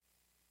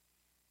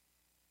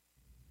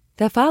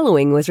The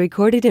following was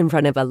recorded in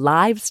front of a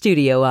live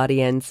studio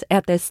audience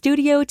at the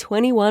Studio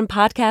 21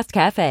 Podcast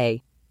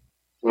Cafe.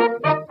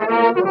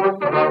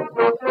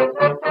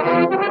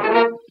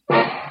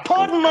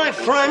 Pardon my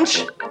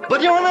French,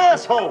 but you're an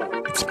asshole.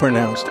 It's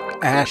pronounced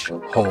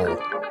ash-hole.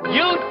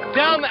 You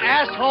dumb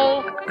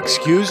asshole!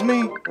 Excuse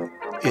me?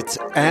 It's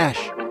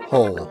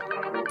ash-hole.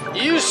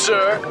 You,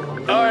 sir,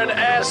 are an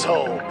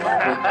asshole.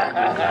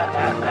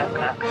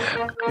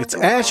 It's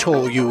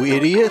ash-hole, you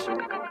idiot.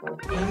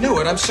 I knew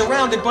it. I'm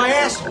surrounded by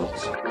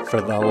assholes. For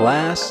the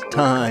last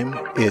time,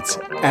 it's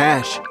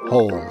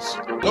ash-holes.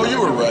 No, you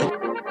were right.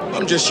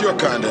 I'm just your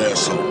kind of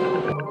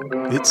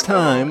asshole. It's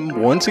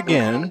time, once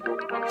again,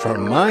 for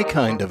my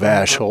kind of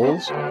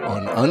ash-holes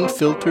on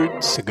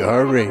Unfiltered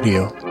Cigar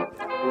Radio.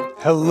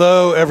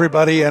 Hello,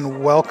 everybody,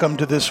 and welcome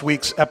to this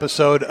week's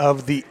episode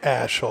of The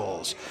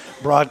Ashholes,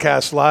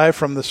 broadcast live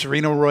from the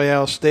Sereno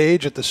Royale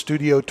stage at the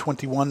Studio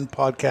 21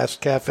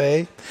 Podcast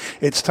Cafe.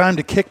 It's time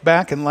to kick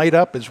back and light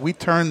up as we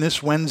turn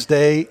this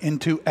Wednesday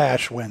into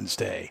Ash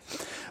Wednesday.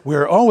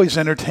 We're always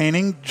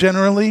entertaining,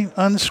 generally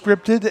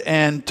unscripted,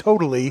 and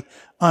totally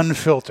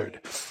unfiltered.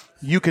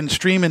 You can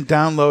stream and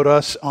download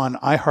us on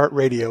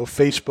iHeartRadio,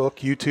 Facebook,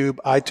 YouTube,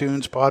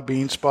 iTunes,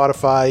 Podbean,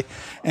 Spotify,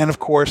 and, of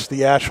course,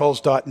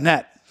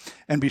 theashholes.net.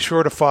 And be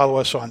sure to follow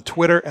us on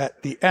Twitter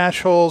at The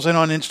Ashholes and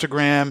on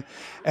Instagram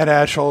at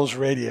Ashholes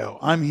Radio.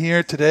 I'm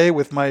here today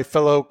with my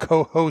fellow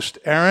co-host,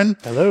 Aaron.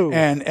 Hello.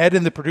 And Ed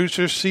in the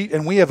producer's seat.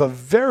 And we have a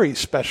very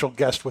special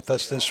guest with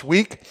us this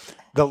week,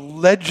 the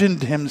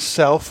legend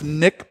himself,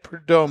 Nick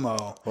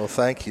Perdomo. Well,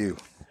 thank you.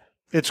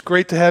 It's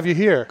great to have you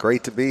here.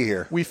 Great to be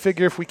here. We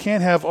figure if we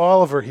can't have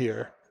Oliver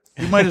here,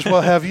 we might as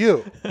well have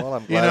you. Well,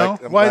 I'm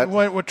glad.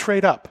 Why we'll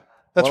trade up?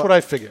 That's what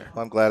I figure.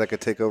 I'm glad I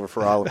could take over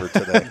for Oliver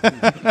today.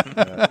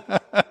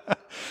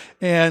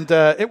 And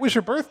it was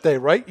your birthday,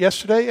 right?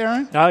 Yesterday,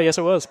 Aaron? Oh, yes,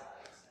 it was.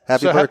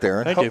 Happy birthday,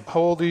 Aaron. Thank you. How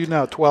old are you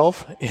now?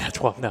 12? Yeah,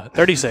 12. No,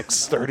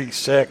 36.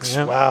 36.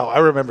 Yeah. Wow, I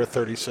remember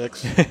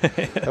 36.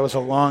 That was a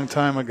long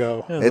time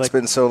ago. Yeah, It's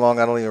been so long,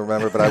 I don't even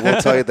remember. But I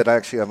will tell you that I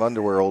actually have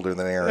underwear older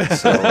than Aaron.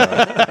 So,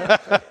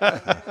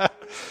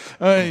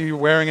 Are you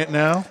wearing it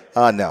now?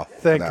 no.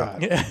 Thank no.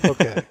 God.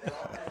 Okay.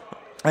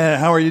 And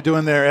how are you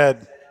doing there,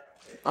 Ed?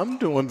 I'm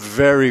doing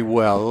very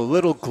well. A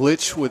little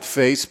glitch with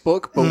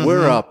Facebook, but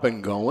we're up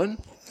and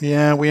going.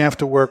 Yeah, we have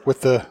to work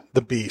with the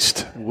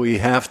beast. We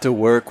have to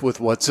work with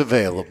what's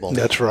available.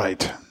 That's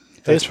right.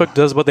 Facebook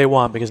does what they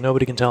want because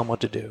nobody can tell them what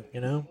to do, you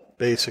know?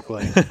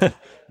 Basically.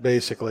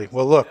 Basically.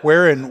 Well, look,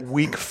 we're in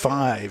week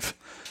 5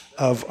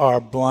 of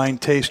our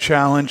blind taste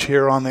challenge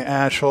here on the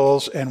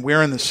Ashholes, and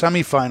we're in the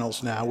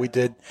semifinals now. We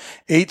did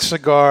 8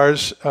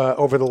 cigars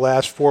over the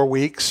last 4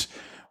 weeks,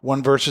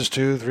 1 versus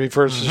 2, 3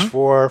 versus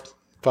 4,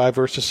 5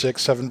 versus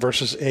 6, 7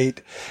 versus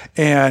 8.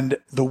 And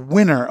the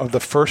winner of the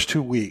first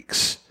 2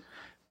 weeks,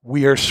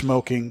 we are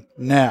smoking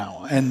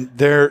now. And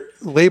their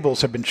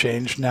labels have been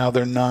changed. Now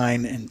they're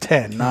 9 and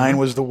 10. 9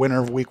 was the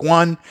winner of week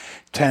 1.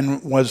 10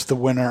 was the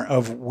winner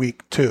of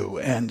week 2.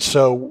 And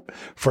so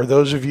for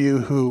those of you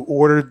who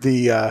ordered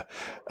the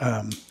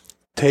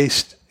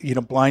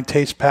blind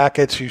taste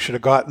packets, you should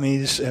have gotten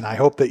these. And I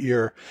hope that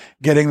you're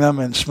getting them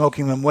and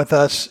smoking them with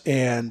us.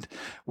 And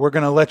we're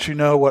going to let you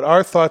know what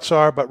our thoughts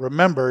are. But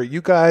remember,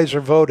 you guys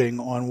are voting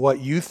on what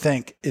you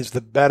think is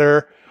the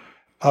better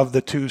of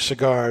the 2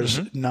 cigars,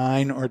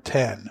 9 or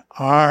 10.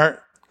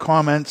 Our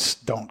comments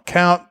don't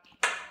count.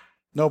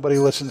 Nobody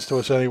listens to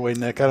us anyway,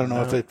 Nick. I don't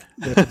know if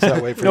it's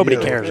that way for Nobody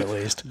you. cares, at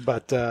least.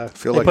 But I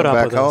feel like I'm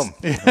back home.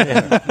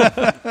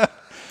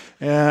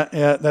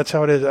 Yeah, that's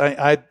how it is.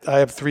 I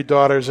have 3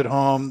 daughters at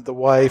home, the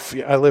wife.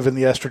 I live in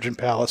the estrogen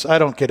palace. I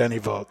don't get any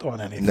vote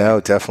on anything.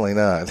 No, definitely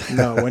not.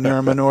 No, when you're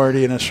a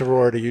minority in a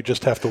sorority, you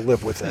just have to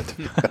live with it.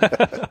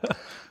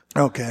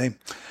 Okay.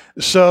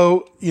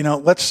 So,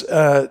 let's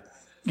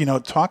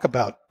talk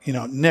about,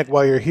 Nick,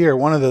 while you're here,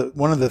 one of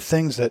the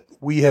things that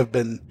we have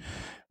been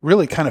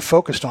really kind of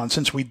focused on,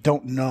 since we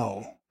don't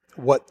know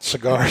what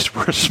cigars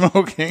we're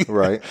smoking,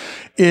 Right.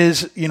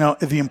 is,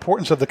 the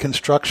importance of the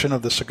construction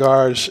of the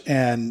cigars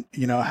and,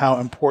 how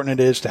important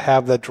it is to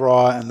have that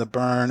draw and the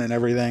burn and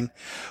everything.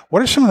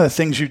 What are some of the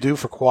things you do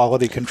for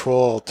quality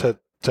control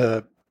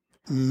to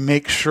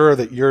make sure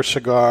that your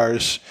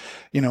cigars,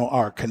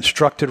 are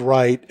constructed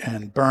right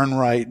and burn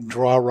right and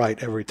draw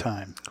right every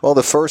time? Well,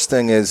 the first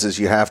thing is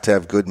you have to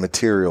have good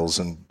materials.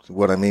 And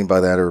what I mean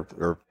by that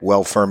are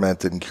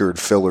well-fermented and cured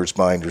fillers,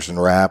 binders,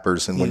 and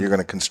wrappers. And when you're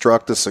going to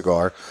construct a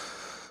cigar,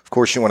 of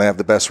course, you want to have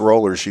the best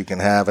rollers you can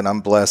have. And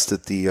I'm blessed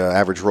that the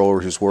average roller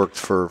who's worked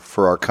for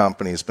our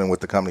company has been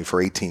with the company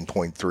for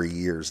 18.3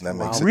 years. And that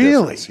makes a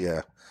difference.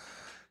 Yeah.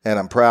 And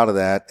I'm proud of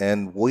that.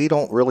 And we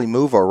don't really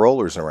move our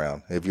rollers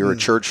around. If you're a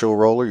Churchill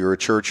roller, you're a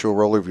Churchill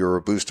roller. If you're a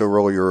Robusto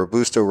roller, you're a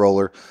Robusto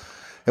roller.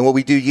 And what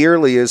we do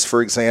yearly is,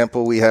 for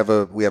example, we have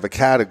a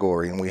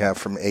category, and we have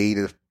from A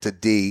to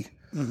D.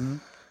 Mm-hmm.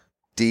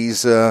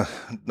 D's no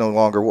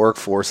longer work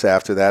for us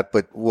after that.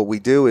 But what we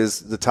do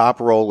is the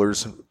top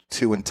rollers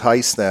to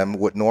entice them.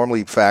 What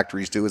normally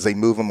factories do is they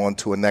move them on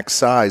to a next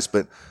size,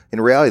 but in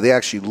reality, they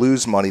actually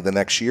lose money the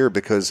next year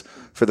because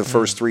for the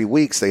first 3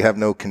 weeks, they have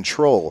no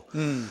control.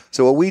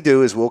 So what we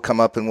do is we'll come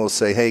up and we'll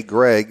say, hey,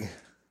 Greg,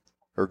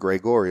 or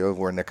Gregorio,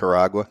 we're in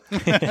Nicaragua,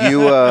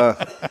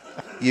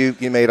 you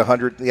made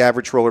 100, the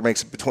average roller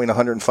makes between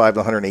 105 to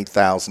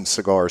 108,000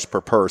 cigars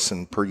per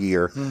person per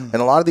year. And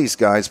a lot of these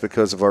guys,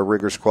 because of our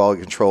rigorous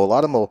quality control, a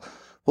lot of them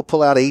will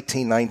pull out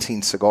 18,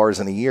 19 cigars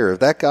in a year. If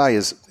that guy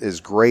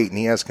is great and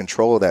he has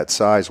control of that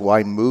size,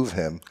 why move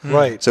him?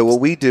 Right. So what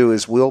we do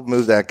is we'll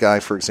move that guy,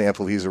 for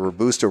example, if he's a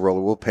Robusto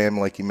roller, we'll pay him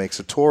like he makes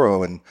a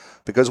Toro. And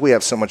because we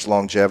have so much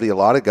longevity, a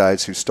lot of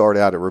guys who start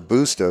out at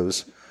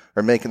Robustos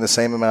are making the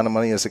same amount of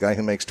money as a guy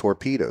who makes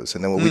torpedoes.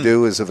 And then what we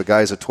do is if a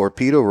guy's a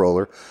torpedo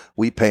roller,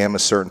 we pay him a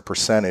certain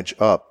percentage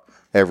up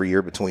every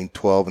year between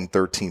 12 and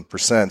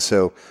 13%.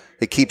 So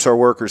it keeps our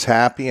workers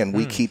happy, and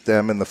we keep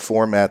them in the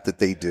format that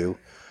they do.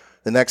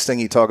 The next thing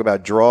you talk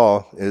about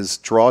draw is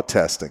draw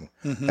testing.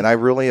 And I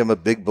really am a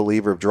big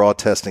believer of draw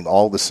testing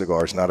all the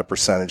cigars, not a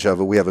percentage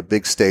of it. We have a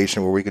big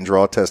station where we can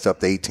draw test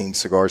up to 18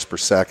 cigars per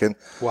second.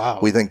 Wow.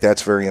 We think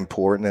that's very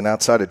important. And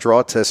outside of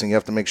draw testing, you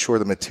have to make sure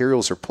the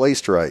materials are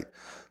placed right.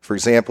 For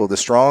example, the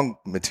strong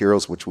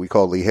materials, which we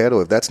call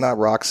ligero, if that's not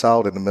rock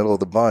solid in the middle of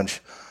the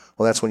bunch,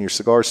 well, that's when your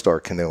cigars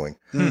start canoeing.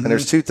 And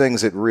there's two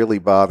things that really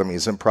bother me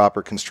is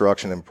improper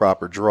construction,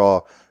 improper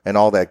draw, and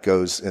all that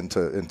goes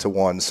into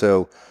one.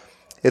 So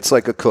it's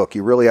like a cook.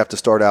 You really have to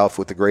start out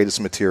with the greatest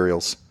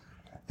materials.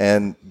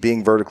 And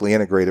being vertically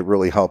integrated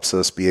really helps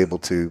us be able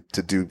to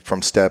do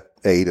from step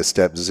A to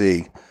step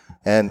Z.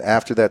 And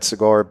after that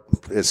cigar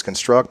is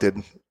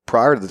constructed,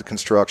 prior to the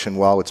construction,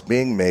 while it's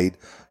being made,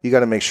 you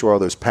got to make sure all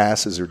those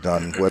passes are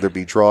done, whether it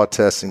be draw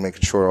testing,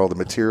 making sure all the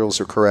materials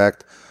are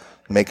correct,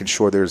 making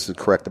sure there's the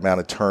correct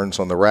amount of turns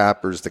on the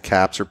wrappers, the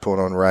caps are put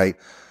on right.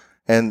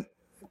 And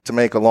to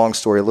make a long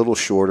story a little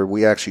shorter,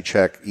 we actually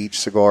check each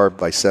cigar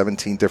by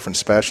 17 different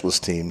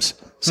specialist teams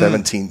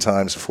 17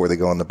 times before they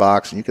go in the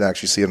box. And you can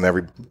actually see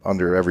them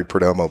under every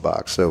Perdomo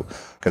box. So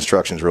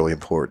construction is really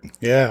important.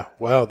 Yeah.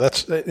 Wow.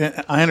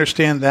 I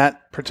understand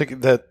that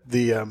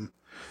the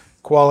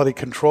quality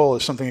control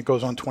is something that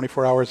goes on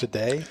 24 hours a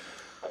day.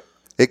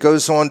 It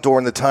goes on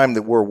during the time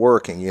that we're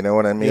working, you know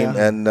what I mean?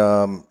 Yeah.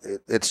 And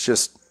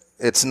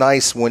it's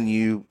nice when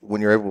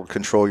you're able to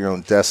control your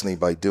own destiny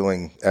by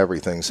doing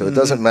everything. So it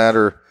doesn't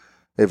matter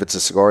if it's a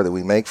cigar that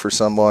we make for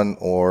someone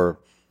or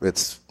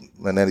it's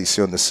an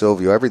Edición de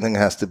Silvio. Everything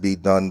has to be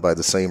done by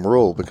the same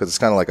rule because it's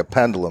kind of like a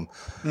pendulum.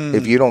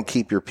 If you don't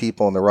keep your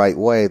people in the right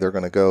way, they're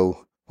going to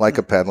go like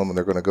a pendulum and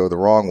they're going to go the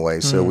wrong way.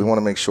 So we want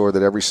to make sure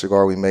that every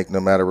cigar we make, no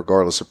matter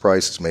regardless of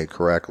price, is made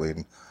correctly.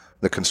 And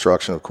the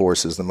construction, of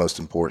course, is the most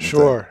important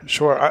thing.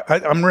 Sure.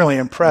 I'm really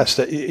impressed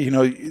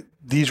that,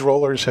 these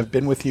rollers have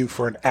been with you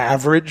for an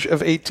average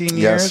of 18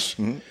 years.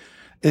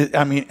 Yes.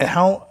 I mean,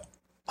 how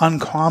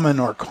uncommon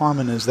or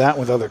common is that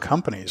with other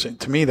companies? And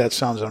to me, that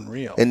sounds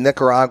unreal. In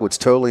Nicaragua, it's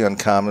totally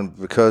uncommon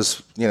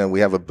because, we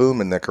have a boom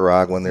in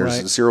Nicaragua and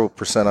there's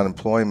 0%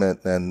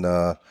 unemployment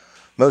and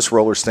most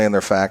rollers stay in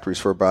their factories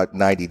for about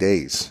 90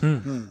 days.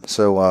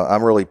 So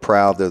I'm really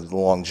proud of the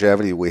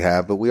longevity we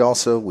have, but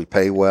we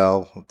pay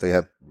well. They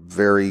have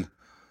a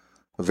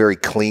very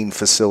clean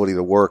facility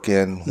to work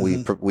in.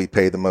 We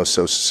pay the most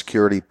Social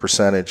Security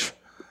percentage.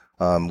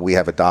 We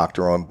have a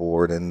doctor on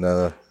board,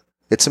 and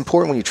it's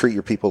important when you treat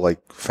your people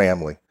like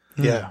family.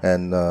 Yeah.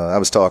 And I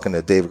was talking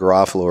to Dave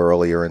Garofalo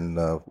earlier, and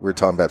we were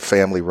talking about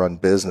family-run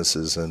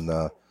businesses. And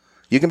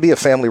you can be a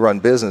family-run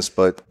business,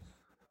 but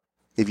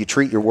if you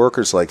treat your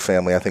workers like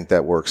family, I think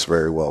that works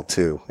very well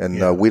too.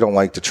 And we don't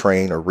like to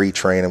train or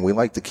retrain, and we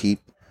like to keep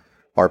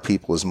our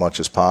people as much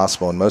as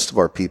possible. And most of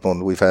our people,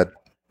 and we've had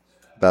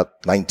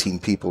about 19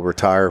 people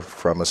retire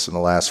from us in the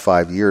last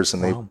 5 years,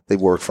 and they've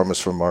worked from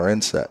us from our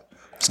inset.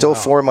 Still,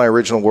 4 of my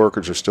original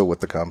workers are still with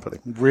the company.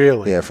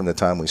 Really? Yeah, from the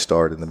time we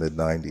started in the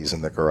mid-'90s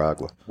in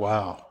Nicaragua.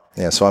 Wow.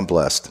 Yeah, so I'm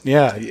blessed.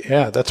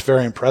 Yeah, that's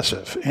very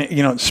impressive.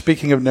 And,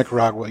 speaking of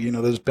Nicaragua,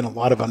 there's been a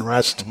lot of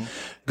unrest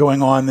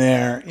going on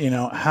there.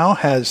 How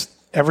has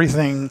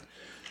everything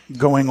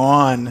going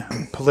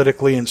on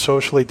politically and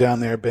socially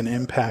down there been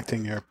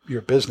impacting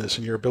your business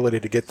and your ability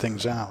to get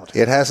things out?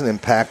 It hasn't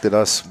impacted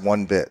us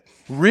one bit.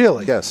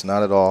 Really? Yes,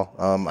 not at all.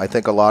 I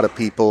think a lot of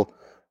people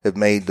have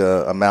made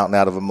a mountain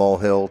out of a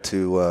molehill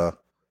to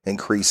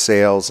increase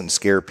sales and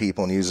scare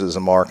people and use it as a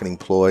marketing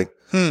ploy.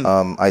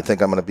 I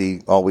think I'm going to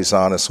be always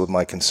honest with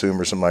my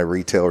consumers and my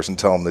retailers and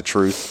tell them the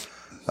truth.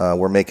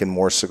 We're making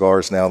more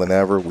cigars now than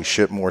ever. We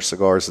ship more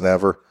cigars than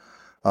ever.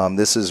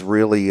 This is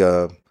really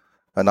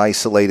an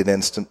isolated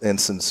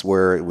instance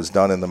where it was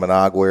done in the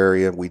Managua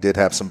area. We did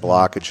have some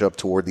blockage up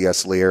toward the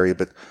Esli area,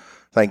 but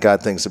thank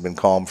God things have been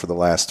calm for the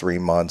last 3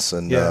 months.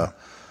 And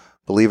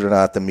believe it or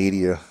not, the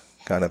media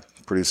kind of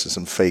produces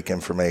some fake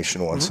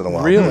information once in a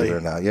while. Really? Believe it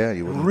or not. Yeah,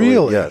 you wouldn't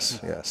really? Believe.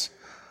 Yes.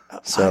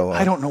 So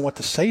I don't know what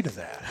to say to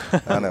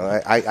that. I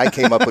know. I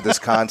came up with this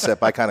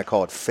concept. I kind of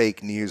call it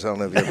fake news. I don't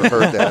know if you ever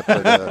heard that,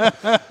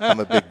 but I'm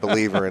a big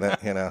believer in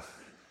it.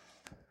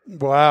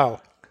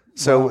 Wow.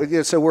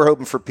 So, so we're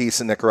hoping for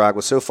peace in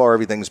Nicaragua. So far,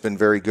 everything's been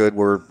very good.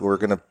 We're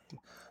going to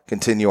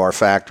continue our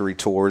factory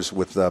tours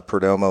with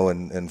Perdomo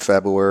in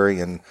February,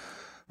 and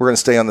we're going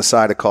to stay on the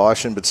side of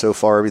caution. But so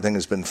far, everything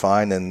has been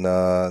fine,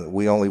 and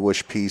we only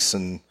wish peace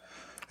and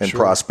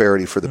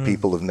prosperity for the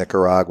people of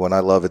Nicaragua. And I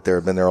love it there.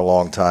 I've been there a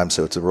long time,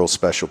 so it's a real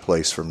special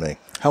place for me.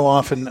 How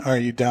often are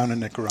you down in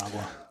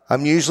Nicaragua?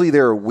 I'm usually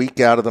there a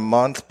week out of the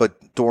month,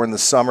 but during the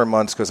summer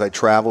months, because I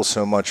travel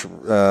so much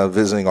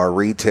visiting our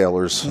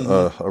retailers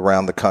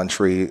around the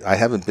country, I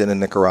haven't been in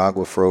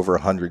Nicaragua for over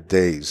 100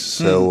 days.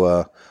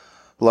 So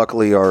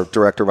luckily, our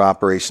director of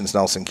operations,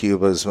 Nelson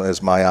Cuba,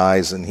 is my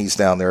eyes, and he's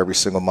down there every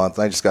single month.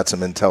 I just got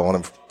some intel on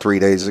him 3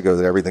 days ago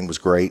that everything was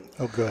great.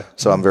 Oh, good.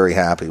 So I'm very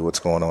happy with what's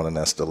going on in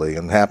Esteli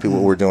and happy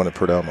what we're doing at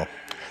Perdomo.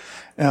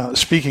 Now,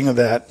 speaking of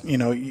that,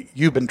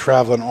 you've been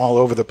traveling all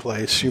over the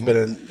place. You've been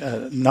in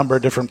a number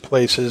of different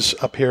places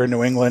up here in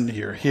New England.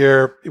 You're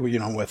here,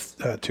 with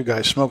Two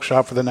Guys Smoke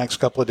Shop for the next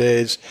couple of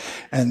days,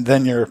 and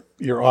then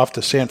you're off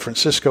to San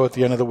Francisco at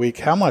the end of the week.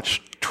 How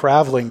much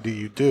traveling do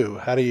you do?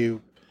 How do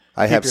you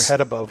keep your head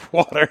above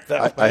water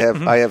that way?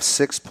 I have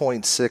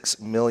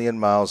 6.6 million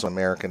miles on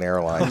American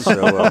Airlines,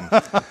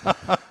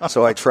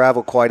 so I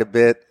travel quite a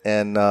bit.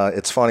 And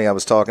it's funny, I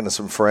was talking to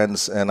some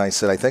friends, and I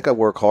said, I think I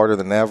work harder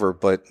than ever,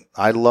 but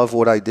I love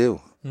what I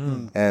do,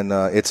 and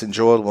it's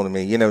enjoyable to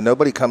me.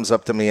 Nobody comes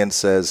up to me and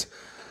says,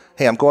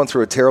 hey, I'm going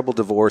through a terrible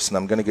divorce, and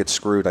I'm going to get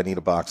screwed. I need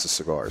a box of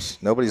cigars.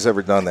 Nobody's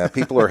ever done that.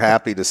 People are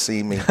happy to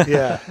see me.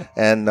 Yeah.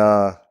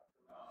 And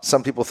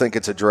some people think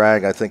it's a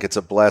drag. I think it's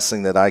a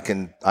blessing that I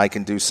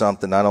can do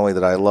something not only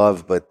that I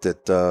love, but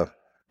that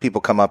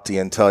people come up to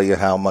you and tell you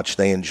how much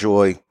they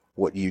enjoy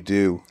what you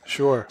do.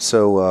 Sure.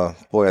 So,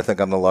 boy, I think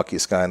I'm the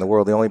luckiest guy in the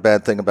world. The only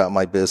bad thing about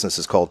my business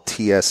is called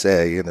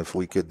TSA, and if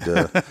we could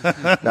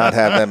not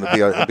have them,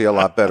 it'd be a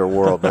lot better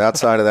world. But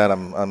outside of that,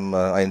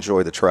 I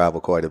enjoy the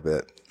travel quite a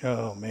bit.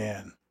 Oh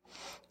man,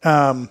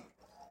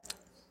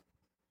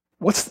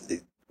 what's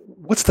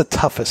the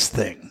toughest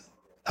thing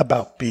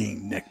about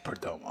being Nick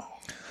Perdomo?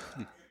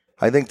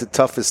 I think the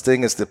toughest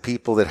thing is the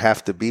people that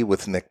have to be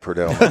with Nick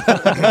Perdomo.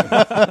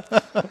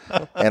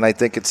 And I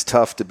think it's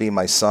tough to be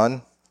my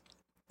son.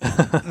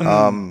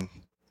 And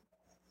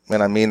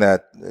I mean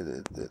that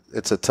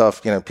it's a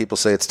tough, people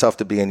say it's tough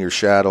to be in your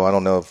shadow. I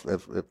don't know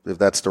if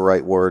that's the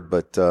right word,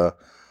 but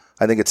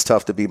I think it's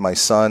tough to be my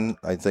son.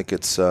 I think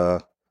it's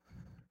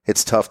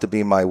tough to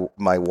be my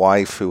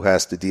wife, who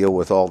has to deal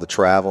with all the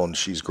travel, and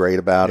she's great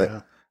about it,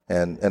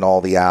 and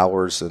all the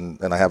hours. And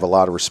I have a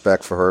lot of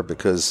respect for her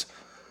because,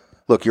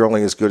 look, you're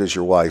only as good as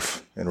your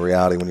wife in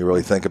reality when you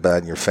really think about it,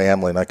 and your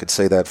family. And I could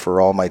say that for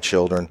all my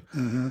children.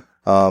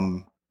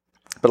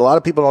 But a lot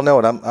of people don't know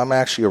it. I'm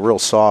actually a real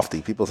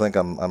softie. People think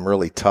I'm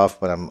really tough,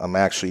 but I'm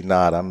actually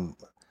not.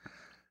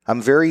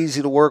 I'm very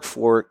easy to work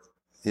for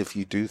if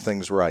you do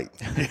things right.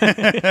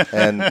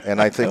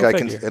 and I think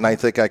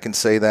I can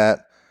say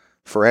that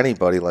for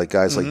anybody, like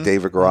guys like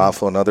David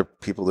Garofalo and other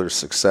people that are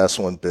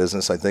successful in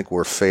business. I think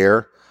we're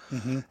fair.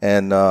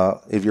 And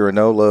if you're a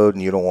no load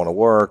and you don't want to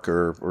work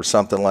or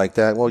something like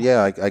that, well,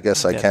 yeah, I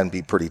guess I can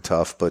be pretty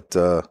tough. But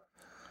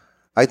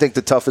I think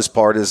the toughest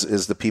part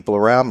is the people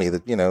around me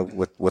that,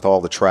 with all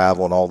the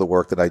travel and all the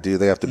work that I do,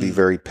 they have to be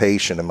very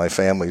patient, and my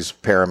family's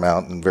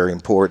paramount and very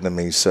important to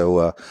me.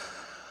 So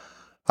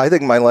I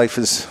think my life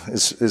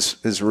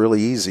is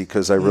really easy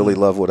because I really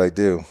love what I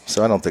do.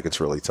 So I don't think it's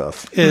really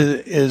tough.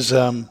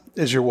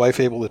 Is your wife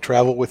able to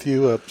travel with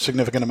you a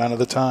significant amount of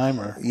the time?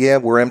 Or? Yeah,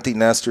 we're empty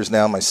nesters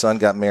now. My son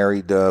got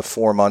married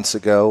 4 months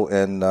ago,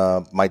 and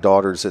my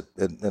daughter's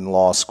in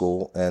law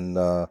school.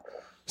 And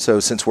so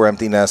since we're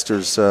empty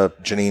nesters,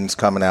 Janine's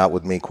coming out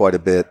with me quite a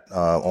bit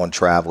on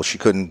travel. She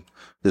couldn't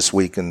this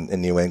week in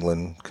New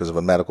England because of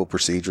a medical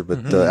procedure.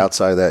 But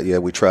outside of that, yeah,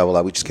 we travel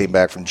out. We just came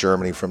back from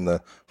Germany from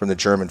the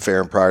German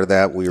fair, and prior to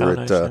that, we were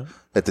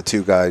at the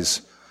Two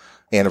Guys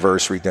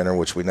anniversary dinner,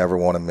 which we never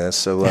want to miss.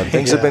 So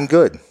things have been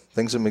good.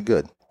 Things have been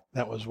good.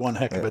 That was one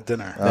heck of a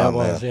dinner. That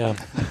was, yeah.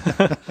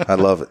 I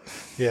love it.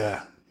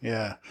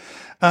 Yeah.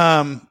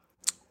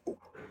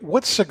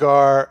 What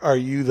cigar are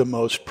you the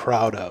most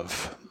proud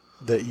of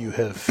that you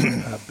have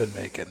been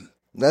making?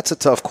 That's a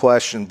tough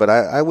question, but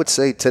I would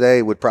say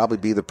today would probably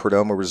be the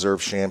Perdomo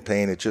Reserve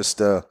Champagne. It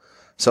just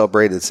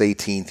celebrated its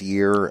 18th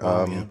year.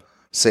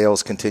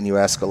 Sales continue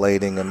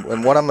escalating.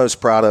 And what I'm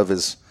most proud of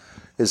is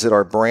that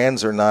our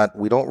brands are not –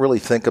 we don't really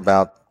think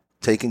about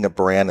taking a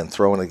brand and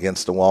throwing it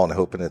against the wall and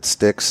hoping it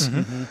sticks.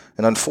 And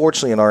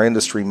unfortunately, in our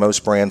industry,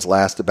 most brands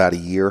last about a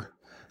year.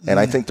 And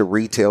I think the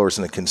retailers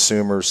and the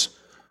consumers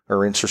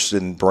are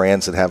interested in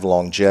brands that have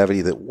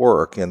longevity, that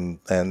work, and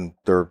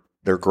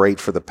they're great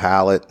for the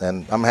palate.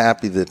 And I'm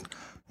happy that,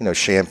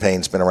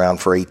 Champagne's been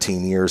around for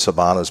 18 years.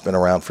 Habano's been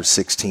around for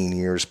 16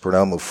 years.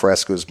 Perdomo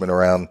Fresco's been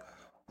around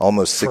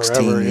almost 16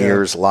 Forever,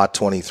 years. Lot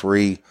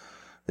 23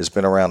 has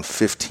been around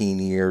 15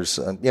 years.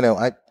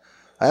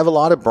 I have a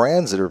lot of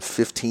brands that are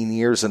 15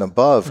 years and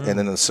above.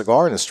 And in the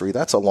cigar industry,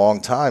 that's a long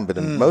time. But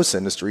in most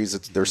industries,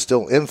 they're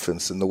still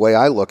infants. And the way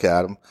I look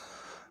at them,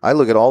 I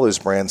look at all those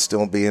brands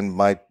still being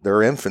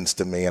they're infants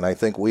to me, and I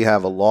think we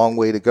have a long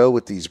way to go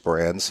with these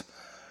brands.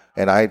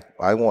 And I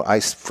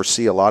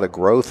foresee a lot of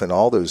growth in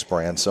all those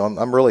brands, so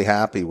I'm really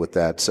happy with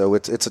that. So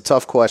it's a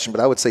tough question, but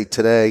I would say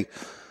today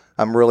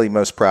I'm really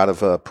most proud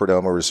of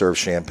Perdomo Reserve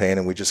Champagne,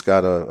 and we just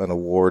got an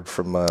award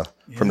from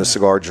the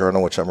Cigar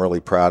Journal, which I'm really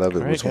proud of.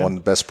 It was one of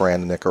the best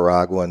brand in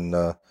Nicaragua,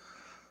 and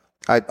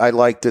I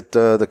like that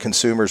the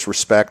consumers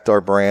respect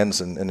our brands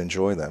and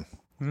enjoy them.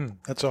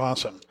 That's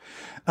awesome.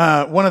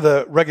 One of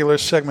the regular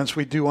segments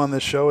we do on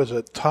this show is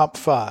a top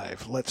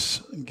 5.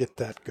 Let's get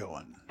that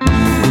going.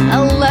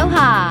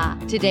 Aloha!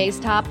 Today's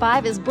Top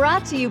 5 is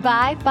brought to you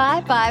by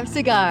 55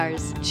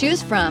 Cigars.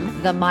 Choose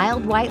from the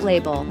mild white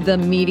label, the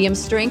medium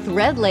strength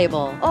red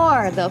label,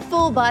 or the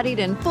full-bodied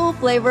and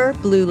full-flavor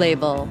blue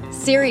label.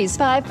 Series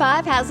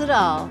 55 has it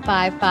all.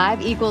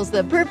 55 equals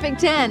the perfect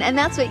 10, and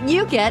that's what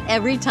you get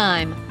every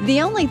time.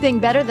 The only thing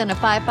better than a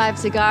 55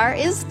 cigar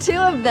is 2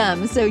 of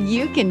them, so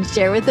you can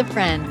share with a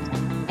friend.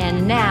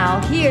 And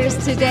now, here's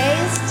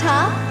today's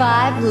Top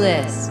 5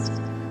 list.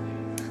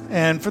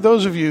 And for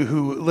those of you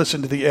who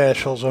listen to the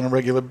Ashholes on a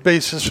regular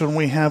basis, when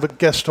we have a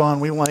guest on,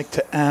 we like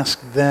to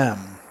ask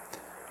them,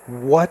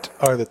 what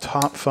are the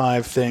top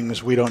 5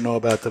 things we don't know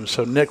about them?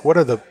 So, Nick, what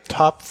are the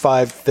top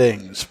 5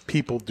 things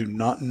people do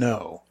not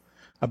know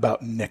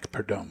about Nick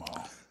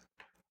Perdomo?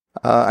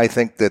 I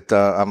think that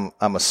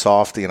I'm a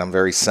softie and I'm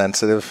very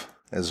sensitive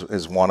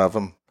is one of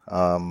them.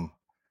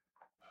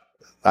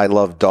 I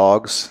love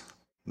dogs.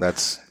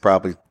 That's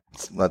probably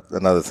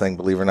another thing.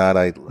 Believe it or not,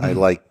 I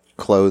like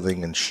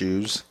clothing and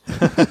shoes.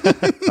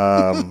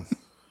 Well,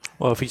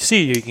 if you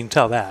see you can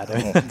tell that.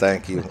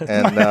 Thank you.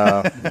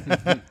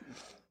 And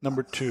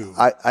number 2,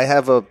 I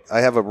have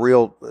a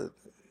real.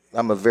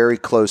 I'm a very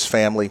close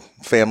family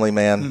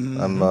man.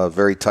 Mm-hmm. I'm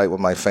very tight with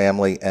my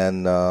family,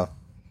 and I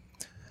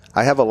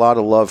have a lot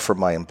of love for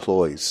my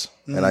employees,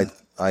 and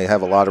I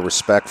have a lot of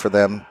respect for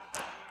them,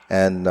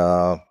 and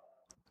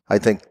I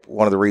think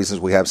one of the reasons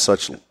we have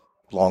such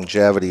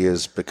longevity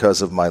is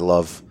because of my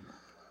love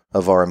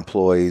of our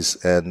employees,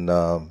 and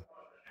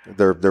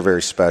they're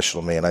very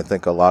special to me. And I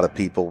think a lot of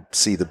people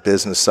see the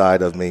business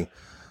side of me,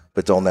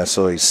 but don't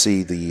necessarily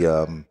see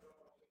the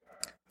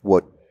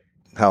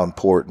how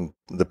important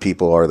the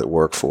people are that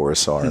work for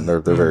us are, and they're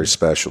very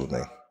special to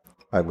me.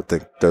 I would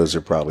think those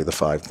are probably the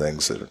 5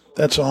 things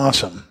That's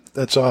awesome.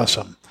 That's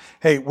awesome.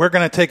 Hey, we're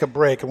going to take a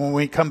break, and when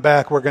we come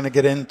back, we're going to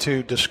get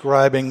into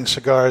describing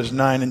cigars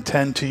 9 and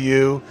 10 to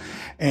you,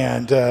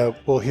 and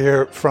we'll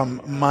hear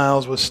from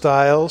Miles with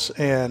Styles,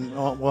 and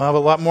we'll have a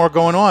lot more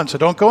going on, so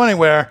don't go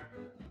anywhere.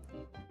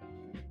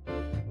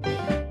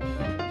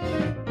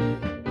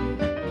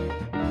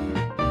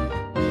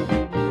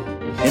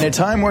 In a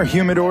time where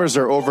humidors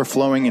are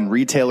overflowing and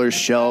retailers'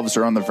 shelves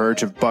are on the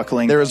verge of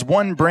buckling, there is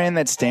one brand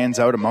that stands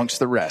out amongst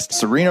the rest.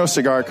 Sereno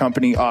Cigar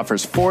Company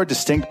offers 4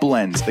 distinct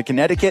blends: the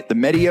Connecticut, the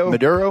Medio,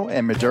 Maduro,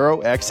 and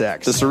Maduro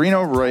XX. The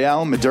Sereno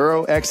Royale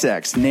Maduro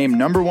XX, named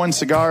 #1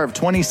 cigar of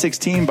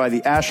 2016 by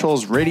the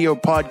Ashholes Radio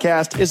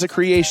Podcast, is a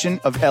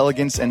creation of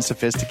elegance and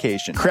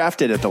sophistication.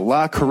 Crafted at the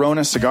La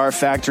Corona Cigar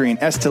Factory in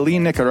Esteli,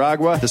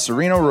 Nicaragua, the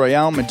Sereno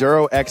Royale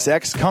Maduro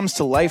XX comes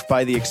to life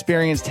by the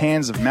experienced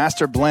hands of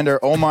master blender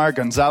Omar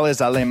Gonzalez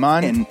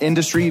Aleman and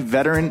industry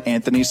veteran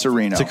Anthony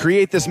Sereno. To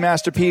create this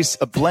masterpiece,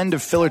 a blend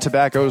of filler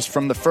tobaccos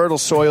from the fertile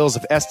soils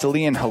of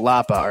Esteli and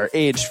Jalapa are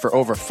aged for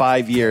over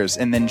 5 years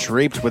and then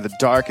draped with a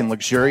dark and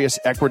luxurious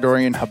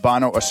Ecuadorian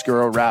Habano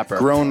Oscuro wrapper,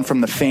 grown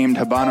from the famed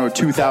Habano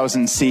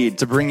 2000 seed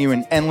to bring you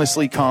an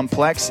endlessly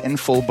complex and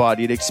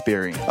full-bodied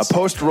experience. A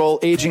post-roll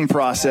aging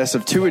process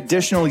of 2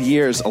 additional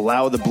years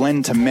allow the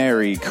blend to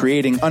marry,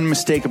 creating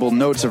unmistakable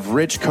notes of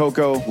rich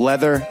cocoa,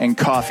 leather, and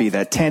coffee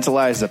that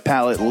tantalize the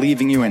palate,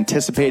 leaving you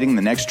anticipating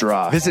the next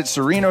draw. Visit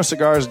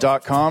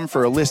SerenoCigars.com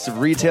for a list of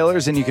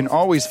retailers, and you can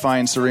always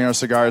find Sereno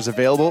Cigars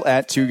available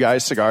at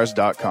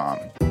twoguyscigars.com.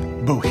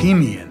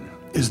 Bohemian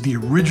is the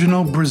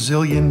original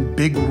Brazilian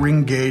big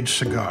ring gauge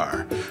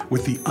cigar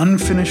with the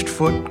unfinished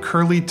foot,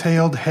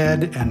 curly-tailed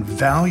head, and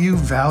value.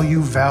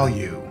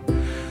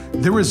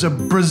 There is a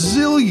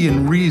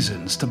Brazilian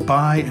reasons to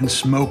buy and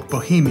smoke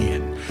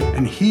Bohemian,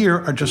 and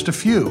here are just a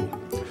few.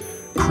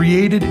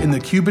 Created in the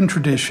Cuban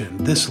tradition,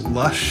 this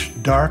lush,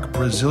 dark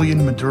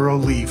Brazilian Maduro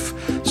leaf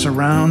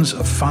surrounds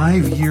a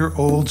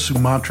 5-year-old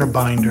Sumatra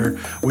binder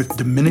with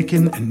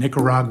Dominican and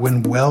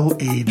Nicaraguan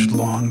well-aged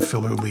long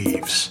filler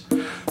leaves.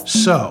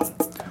 So,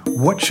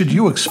 what should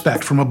you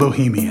expect from a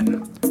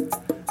Bohemian?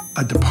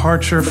 A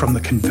departure from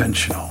the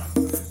conventional,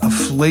 a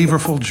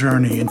flavorful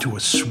journey into a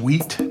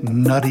sweet,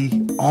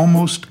 nutty,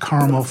 almost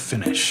caramel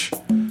finish.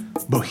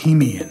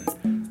 Bohemian,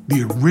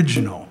 the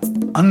original,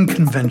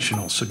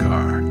 unconventional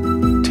cigar.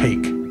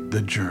 Take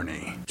the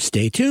journey.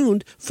 Stay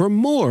tuned for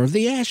more of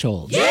the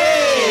Ashholes.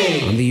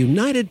 Yay! On the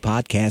United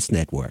Podcast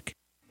Network.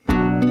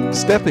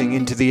 Stepping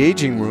into the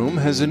aging room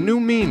has a new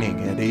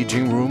meaning at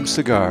Aging Room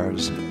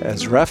Cigars,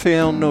 as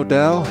Rafael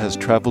Nodal has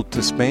traveled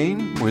to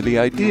Spain, where the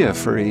idea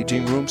for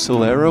Aging Room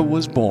Solera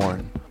was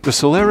born. The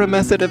Solera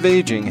method of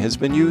aging has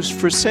been used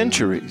for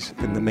centuries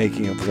in the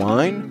making of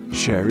wine,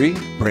 sherry,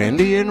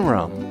 brandy, and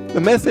rum. The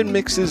method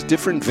mixes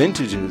different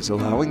vintages,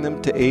 allowing them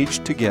to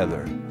age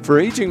together. For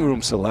Aging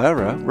Room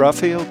Solera,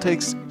 Raphael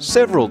takes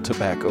several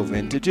tobacco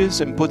vintages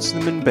and puts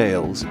them in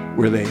bales,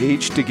 where they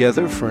age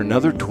together for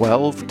another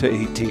 12 to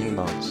 18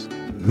 months.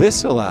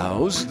 This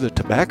allows the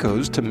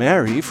tobaccos to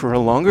marry for a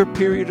longer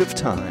period of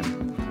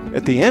time.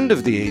 At the end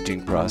of the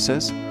aging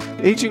process,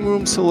 Aging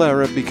Room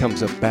Solera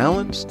becomes a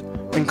balanced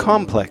and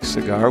complex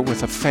cigar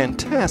with a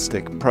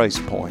fantastic price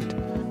point.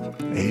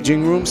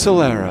 Aging Room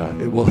Solera,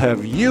 it will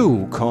have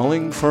you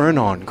calling for an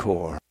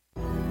encore.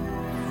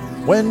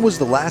 When was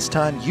the last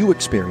time you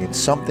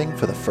experienced something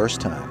for the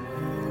first time?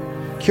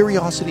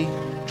 Curiosity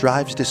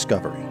drives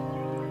discovery.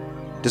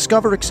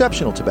 Discover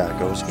exceptional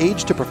tobaccos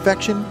aged to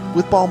perfection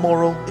with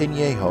Balmoral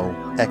Añejo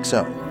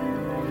XO.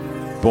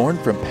 Born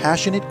from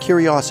passionate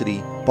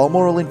curiosity,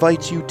 Balmoral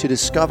invites you to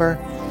discover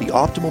the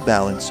optimal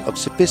balance of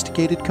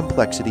sophisticated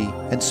complexity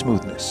and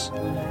smoothness.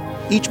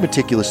 Each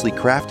meticulously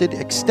crafted,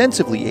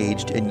 extensively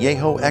aged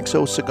Añejo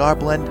XO cigar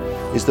blend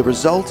is the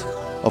result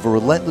of a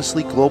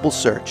relentlessly global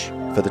search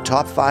for the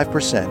top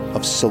 5%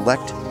 of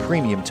select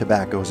premium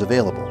tobaccos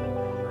available,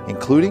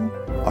 including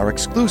our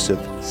exclusive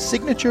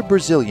signature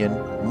Brazilian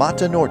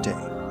Mata Norte.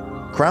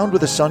 Crowned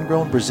with a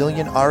sun-grown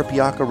Brazilian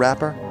Arapiaca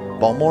wrapper,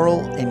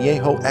 Balmoral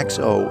Añejo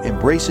XO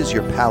embraces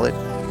your palate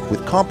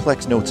with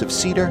complex notes of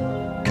cedar,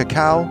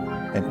 cacao,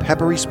 and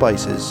peppery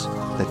spices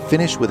that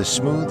finish with a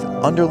smooth,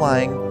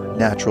 underlying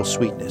natural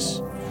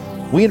sweetness.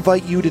 We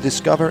invite you to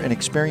discover and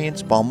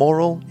experience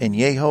Balmoral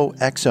Añejo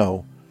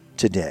XO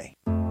today.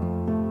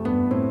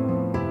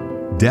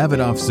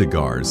 Davidoff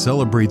Cigars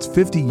celebrates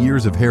 50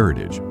 years of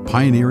heritage,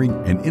 pioneering,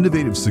 and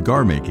innovative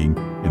cigar making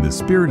in the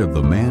spirit of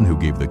the man who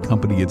gave the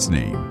company its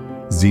name,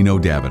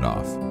 Zino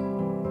Davidoff.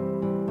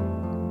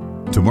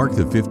 To mark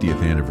the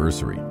 50th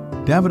anniversary,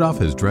 Davidoff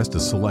has dressed a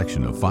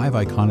selection of 5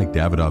 iconic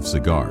Davidoff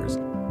cigars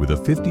with a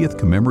 50th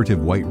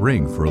commemorative white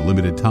ring for a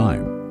limited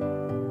time.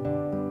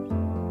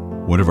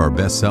 One of our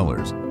best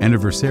sellers,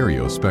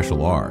 Anniversario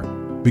Special R,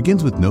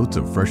 begins with notes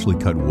of freshly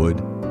cut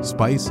wood,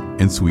 spice,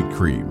 and sweet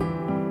cream.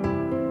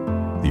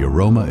 The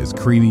aroma is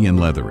creamy and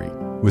leathery,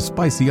 with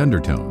spicy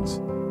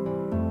undertones.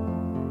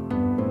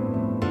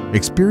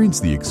 Experience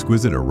the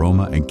exquisite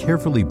aroma and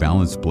carefully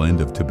balanced blend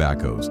of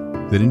tobaccos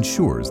that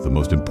ensures the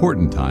most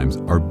important times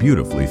are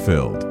beautifully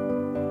filled.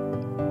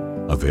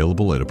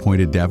 Available at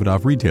appointed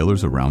Davidoff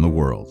retailers around the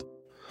world.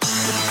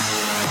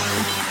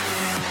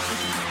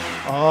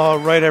 All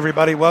right,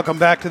 everybody, welcome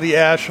back to the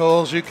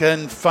Ashholes. You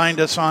can find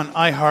us on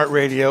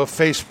iHeartRadio,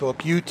 Facebook,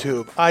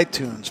 YouTube,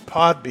 iTunes,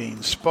 Podbean,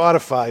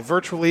 Spotify,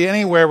 virtually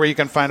anywhere where you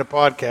can find a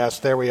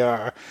podcast. There we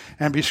are.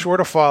 And be sure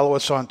to follow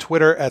us on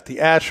Twitter at the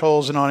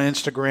Ashholes and on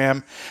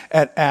Instagram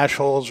at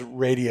Ashholes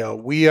Radio.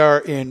 We are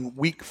in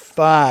week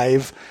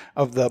 5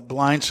 of the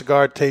Blind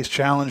Cigar Taste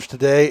Challenge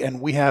today, and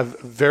we have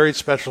very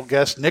special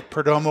guest Nick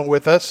Perdomo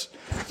with us.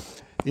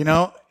 You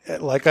know,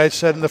 like I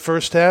said in the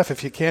first half,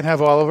 if you can't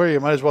have Oliver, you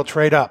might as well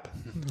trade up.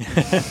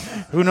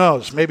 Who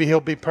knows? Maybe he'll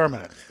be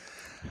permanent.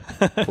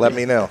 Let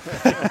me know.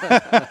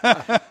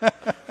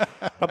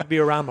 Probably be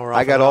around more often.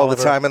 I got all the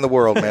time in the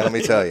world, man, let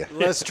me tell you.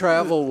 Less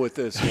travel with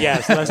this.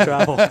 Yes, less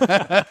travel.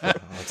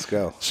 Let's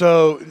go.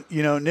 So,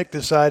 you know, Nick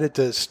decided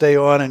to stay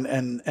on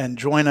and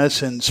join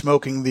us in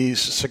smoking these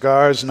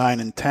cigars, 9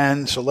 and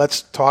 10. So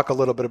let's talk a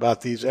little bit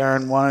about these.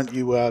 Aaron, why don't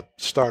you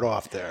start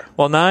off there?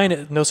 Well,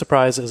 9, no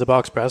surprise, is a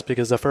box press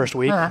because the first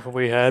week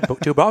we had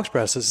 2 box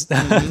presses.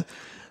 Mm-hmm.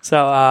 So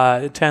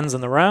 10's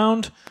in the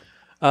round.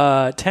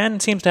 10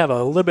 seems to have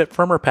a little bit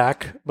firmer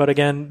pack, but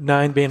again,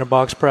 9 being a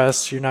box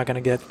press, you're not going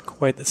to get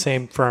quite the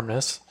same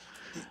firmness.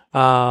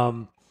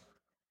 The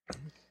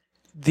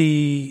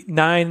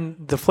 9,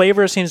 the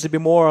flavor seems to be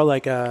more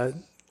like a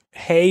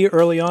hay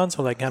early on,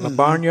 so like kind of a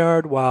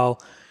barnyard, while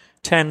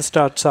 10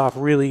 starts off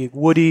really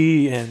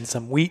woody and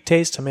some wheat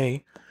taste to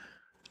me.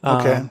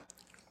 Okay.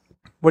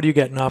 What are you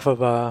getting off of?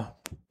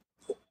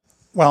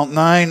 Well,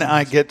 9,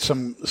 I get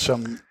some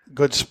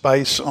good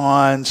spice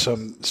on,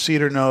 some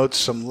cedar notes,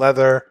 some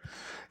leather,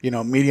 you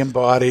know,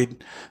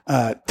 medium-bodied.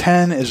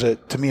 10 is,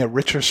 to me, a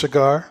richer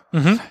cigar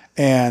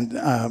and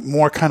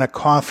more kind of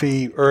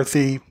coffee,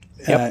 earthy,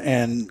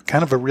 and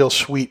kind of a real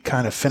sweet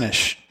kind of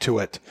finish to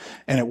it.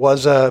 And it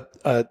was a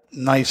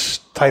nice,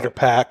 tighter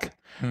pack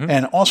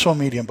and also a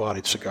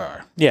medium-bodied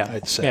cigar,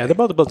 I'd say. Yeah, they're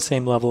both about the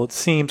same level. It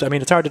seems, I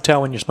mean, it's hard to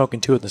tell when you're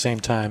smoking 2 at the same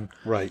time.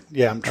 Right.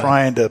 Yeah, I'm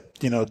trying to,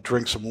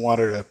 drink some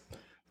water to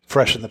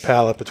freshen the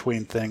palate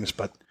between things,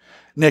 but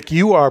Nick,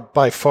 you are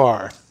by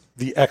far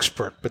the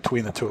expert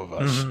between the two of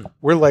us.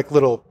 We're like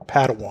little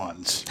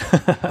Padawans.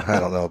 I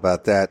don't know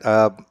about that.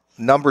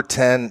 Number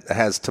 10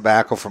 has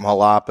tobacco from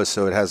Jalapa,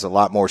 so it has a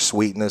lot more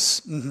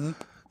sweetness than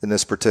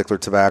this particular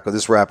tobacco.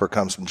 This wrapper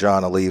comes from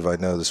John Olive. I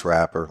know this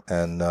wrapper,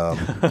 and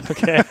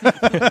okay,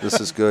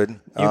 this is good.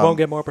 You won't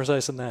get more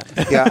precise than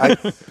that. Yeah,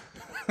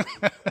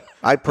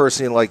 I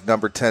personally like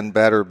number 10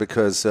 better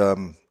because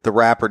the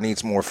wrapper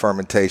needs more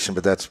fermentation,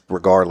 but that's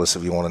regardless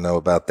if you want to know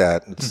about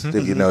that.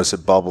 If you notice,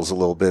 it bubbles a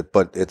little bit,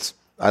 but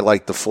I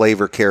like the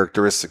flavor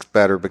characteristics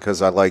better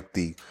because I like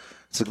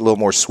it's a little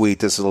more sweet.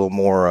 This is a little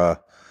more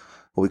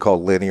what we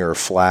call linear or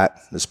flat.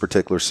 This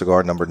particular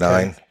cigar, number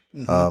 9. Okay.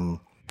 Mm-hmm.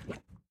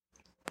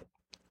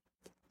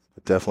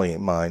 Definitely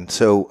ain't mine.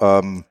 So,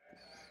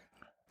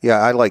 yeah,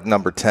 I like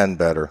number 10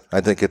 better. I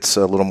think it's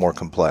a little more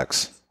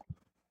complex.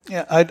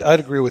 Yeah, I'd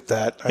agree with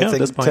that. I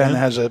think 10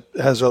 has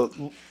a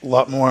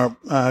lot more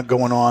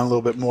going on, a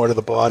little bit more to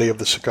the body of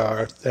the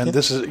cigar. And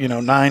this is,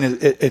 9,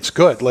 it's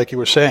good, like you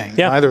were saying.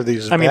 Yeah. Neither of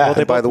these is bad.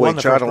 And by the way,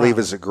 John Olive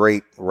is a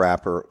great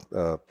wrapper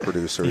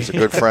producer. He's a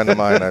good friend of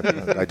mine.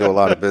 I do a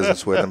lot of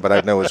business with him, but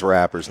I know his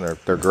wrappers, and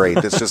they're great.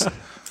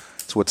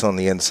 It's what's on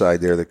the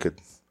inside there that could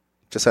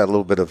just add a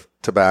little bit of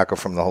tobacco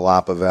from the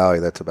Jalapa Valley.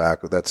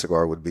 That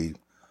cigar would be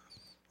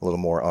a little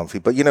more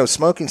umphy. But,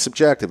 smoking's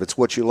subjective. It's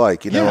what you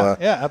like. Yeah,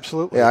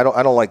 absolutely. Yeah,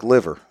 I don't like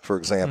liver, for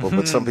example,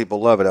 but some people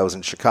love it. I was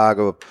in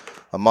Chicago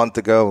a month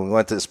ago, and we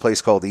went to this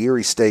place called the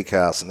Erie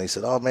Steakhouse, and they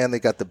said, oh, man, they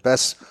got the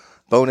best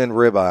bone-in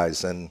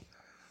ribeyes. And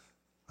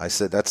I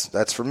said,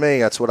 that's for me.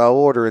 That's what I'll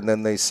order. And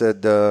then they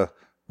said,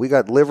 we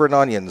got liver and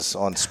onions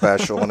on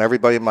special, and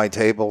everybody at my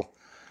table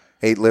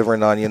ate liver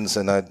and onions,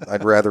 and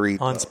I'd rather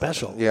eat on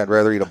special. I'd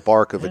rather eat a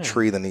bark of a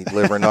tree than eat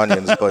liver and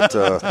onions. But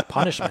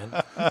punishment.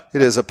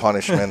 It is a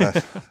punishment.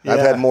 I've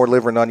had more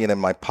liver and onion in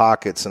my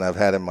pockets than I've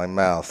had in my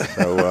mouth.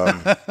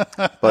 So,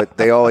 but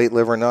they all ate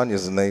liver and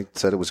onions, and they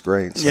said it was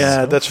great. So.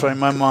 Yeah, that's funny.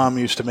 My mom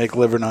used to make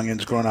liver and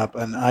onions growing up,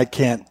 and I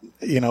can't.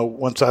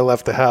 Once I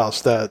left the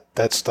house,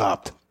 that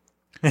stopped.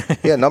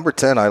 Yeah, number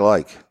 10 I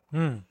like.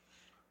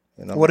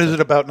 What is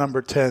it about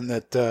number 10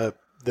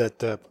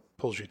 that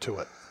pulls you to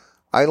it?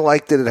 I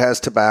like that it has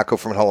tobacco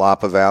from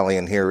Jalapa Valley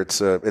in here. It's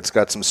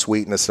got some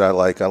sweetness that I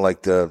like. I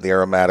like the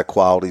aromatic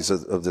qualities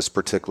of this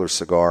particular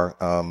cigar.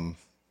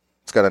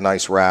 It's got a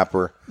nice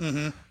wrapper.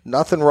 Mm-hmm.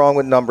 Nothing wrong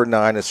with number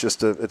 9. It's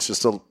just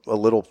a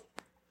little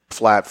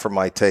flat for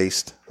my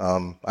taste.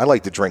 I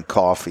like to drink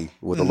coffee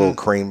with a little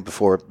cream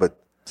before it,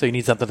 but so you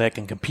need something that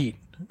can compete,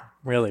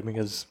 really,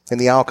 because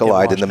and the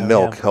alkali in the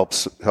milk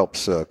helps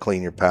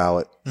clean your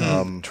palate.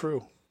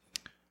 True.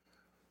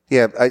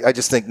 Yeah, I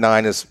just think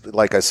 9 is,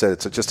 like I said,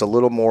 it's just a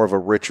little more of a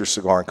richer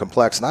cigar and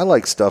complex. And I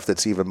like stuff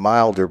that's even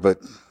milder, but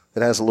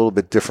it has a little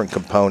bit different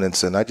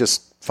components. And I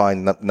just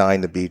find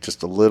 9 to be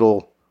just a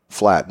little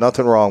flat.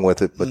 Nothing wrong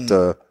with it,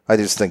 but I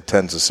just think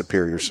 10's a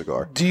superior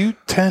cigar. Do you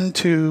tend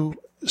to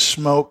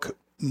smoke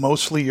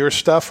mostly your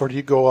stuff, or do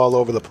you go all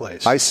over the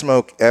place? I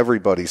smoke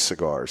everybody's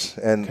cigars.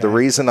 And the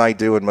reason I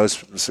do, and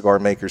most cigar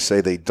makers say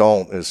they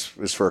don't, is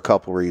for a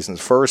couple reasons.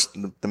 First,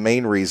 the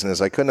main reason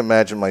is I couldn't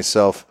imagine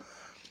myself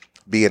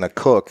being a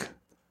cook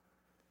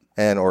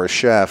or a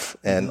chef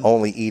and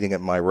only eating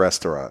at my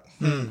restaurant.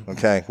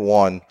 Okay,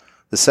 one.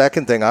 The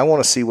second thing, I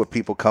want to see what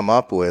people come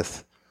up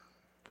with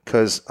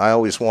because I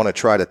always want to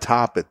try to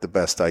top it the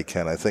best I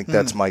can. I think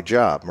that's my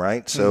job,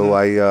 right? So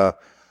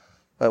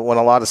when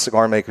a lot of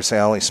cigar makers say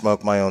I only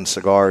smoke my own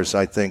cigars,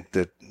 I think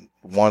that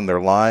one, they're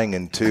lying,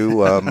 and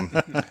two,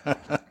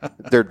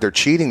 they're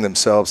cheating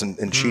themselves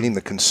and cheating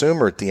the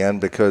consumer at the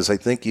end, because I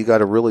think you got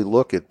to really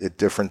look at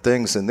different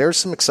things. And there's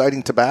some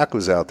exciting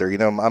tobaccos out there.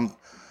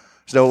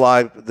 There's no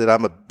lie that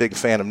I'm a big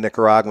fan of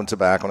Nicaraguan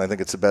tobacco, and I think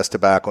it's the best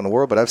tobacco in the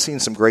world. But I've seen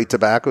some great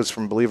tobaccos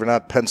from, believe it or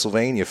not,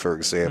 Pennsylvania, for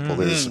example.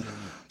 There's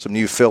some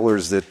new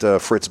fillers that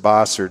Fritz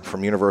Bossard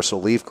from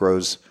Universal Leaf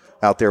grows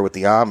out there with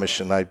the Amish,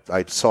 and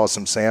I saw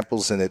some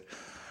samples, and it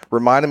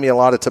reminded me a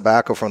lot of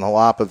tobacco from the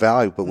Jalapa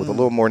Valley, but with a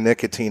little more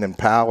nicotine and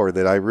power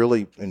that I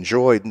really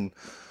enjoyed. And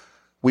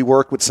we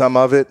worked with some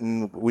of it,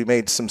 and we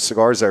made some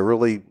cigars I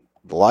really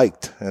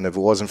liked. And if it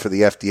wasn't for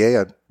the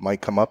FDA, I might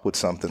come up with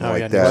something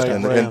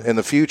that in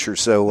the future.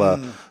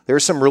 So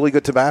there's some really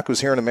good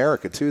tobaccos here in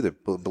America, too,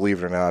 that,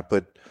 believe it or not.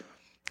 But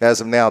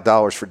as of now,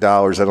 dollars for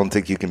dollars, I don't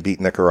think you can beat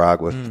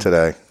Nicaragua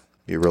today.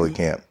 You really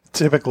can't.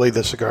 Typically,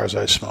 the cigars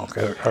I smoke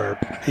are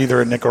either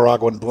a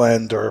Nicaraguan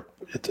blend or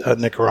a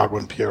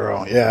Nicaraguan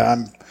Puro. Yeah,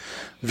 I'm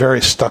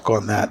very stuck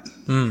on that.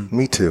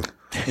 Me too.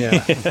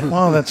 Yeah.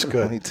 Well, that's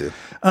good. Me too.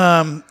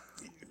 Have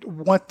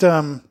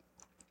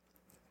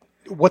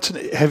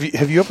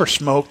you ever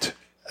smoked?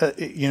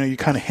 You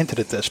kind of hinted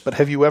at this, but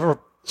have you ever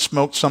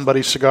smoked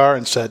somebody's cigar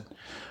and said,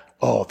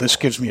 "Oh, this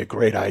gives me a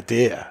great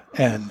idea,"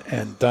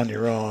 and done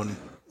your own?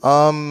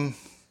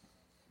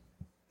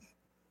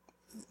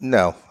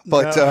 No,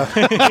 but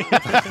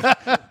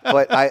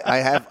but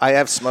I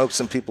have smoked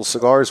some people's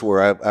cigars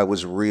where I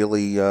was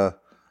really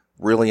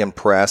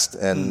impressed,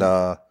 and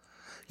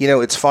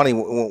it's funny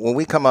when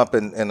we come up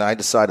and I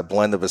decide a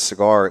blend of a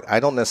cigar, I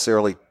don't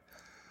necessarily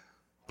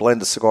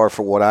blend a cigar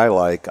for what I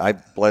like. I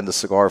blend a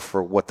cigar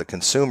for what the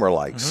consumer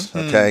likes.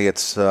 Okay,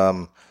 it's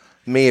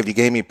me. If you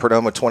gave me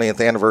Perdomo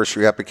 20th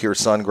anniversary Epicure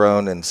Sun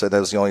Grown and said that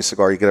was the only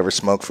cigar you could ever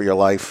smoke for your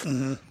life.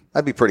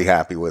 I'd be pretty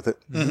happy with it.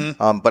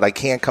 But I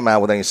can't come out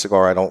with any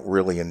cigar I don't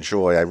really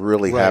enjoy. I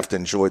really have to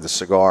enjoy the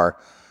cigar.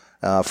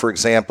 For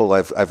example,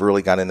 I've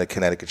really got into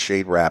Connecticut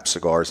shade wrap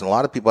cigars. And a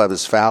lot of people have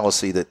this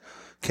fallacy that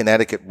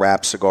Connecticut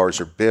wrap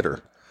cigars are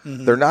bitter.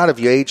 They're not if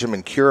you age them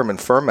and cure them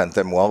and ferment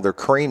them well. They're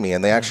creamy,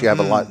 and they actually have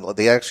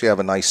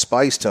a nice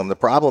spice to them. The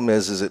problem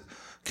is that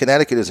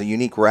Connecticut is a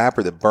unique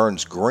wrapper that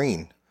burns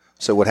green.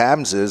 So what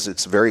happens is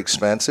it's very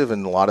expensive,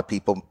 and a lot of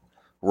people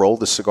roll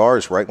the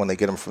cigars right when they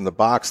get them from the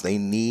box. They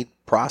need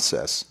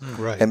process.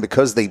 Right. And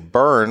because they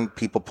burn,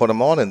 people put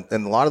them on, and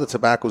a lot of the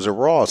tobaccos are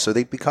raw, so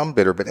they become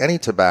bitter. But any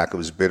tobacco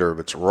is bitter if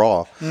it's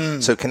raw.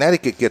 So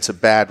Connecticut gets a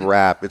bad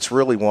rap. It's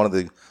really one of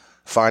the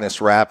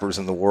finest wrappers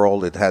in the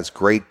world. It has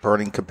great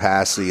burning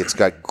capacity. It's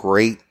got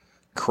great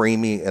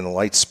creamy and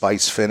light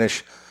spice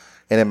finish.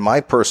 And in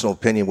my personal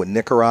opinion, with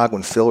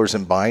Nicaraguan fillers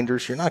and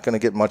binders, you're not going to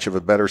get much of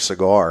a better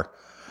cigar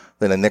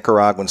than a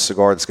Nicaraguan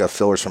cigar that's got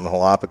fillers from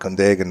Jalapa,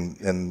 Condega,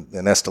 and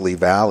Esteli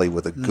Valley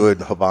with a good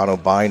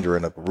Habano binder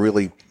and a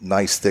really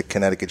nice, thick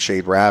Connecticut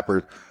shade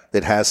wrapper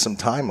that has some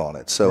time on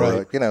it.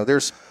 So,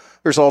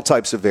 there's all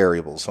types of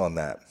variables on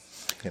that.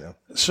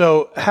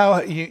 So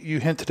how you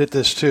hinted at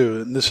this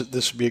too, and this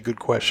would be a good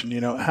question.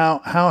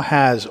 How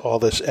has all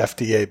this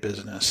FDA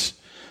business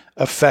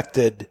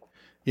affected?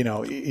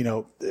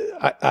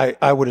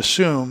 I would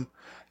assume,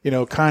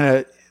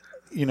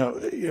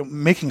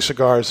 making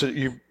cigars.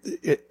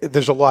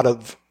 There's a lot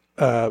of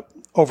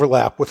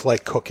overlap with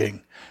like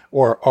cooking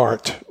or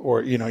art,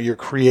 or you're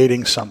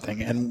creating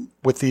something, and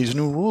with these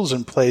new rules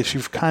in place,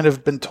 you've kind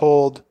of been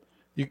told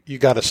you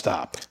got to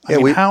stop.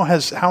 How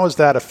has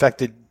that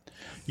affected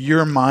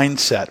your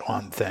mindset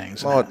on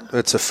things? Well,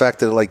 it's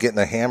affected like getting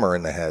a hammer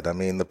in the head. I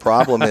mean, the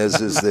problem is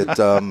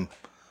that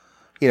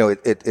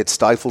it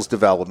stifles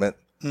development.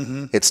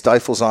 Mm-hmm. It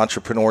stifles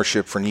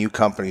entrepreneurship for new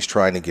companies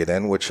trying to get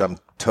in, which I'm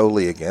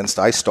totally against.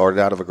 I started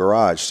out of a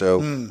garage,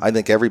 so I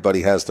think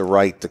everybody has the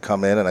right to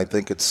come in, and I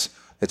think it's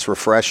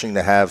refreshing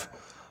to have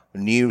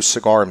new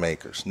cigar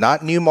makers,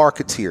 not new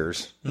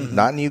marketeers,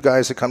 not new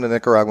guys that come to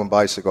Nicaragua and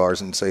buy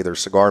cigars and say they're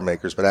cigar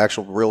makers, but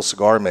actual real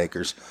cigar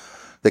makers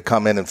that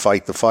come in and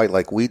fight the fight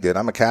like we did.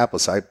 I'm a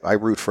capitalist. I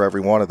root for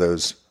every one of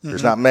those.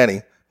 There's not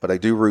many, but I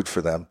do root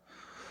for them.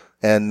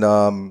 And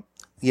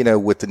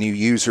with the new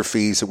user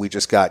fees that we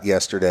just got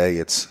yesterday,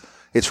 it's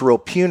real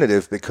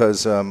punitive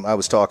because I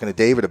was talking to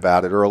David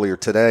about it earlier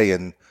today,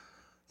 and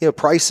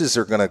prices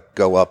are going to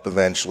go up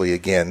eventually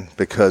again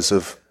because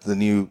of the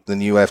new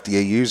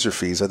FDA user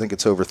fees. I think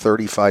it's over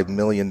 $35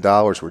 million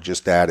were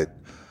just added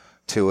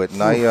to it.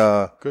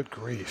 And good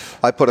grief.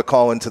 I put a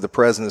call into the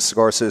president of the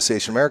Cigar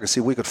Association of America, see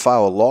if we could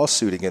file a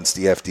lawsuit against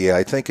the FDA.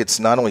 I think it's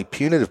not only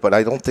punitive, but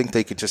I don't think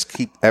they could just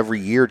keep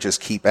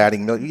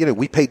adding millions.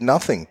 We paid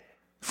nothing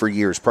for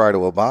years prior to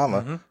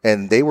Obama,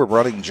 and they were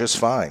running just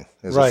fine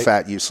as a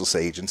fat, useless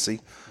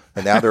agency.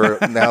 And now they're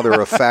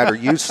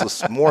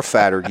a more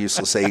fatter,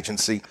 useless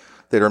agency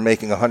that are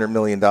making $100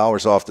 million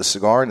off the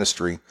cigar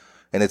industry.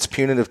 And it's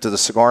punitive to the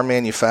cigar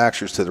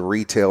manufacturers, to the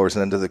retailers,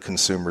 and then to the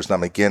consumers. And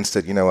I'm against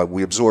it.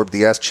 We absorbed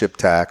the S-chip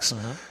tax,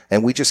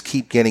 and we just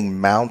keep getting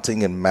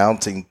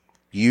mounting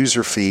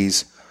user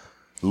fees,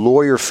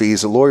 lawyer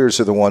fees. The lawyers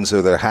are the ones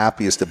that are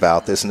happiest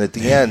about this. And at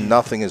the end,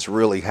 nothing is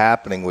really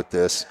happening with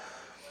this.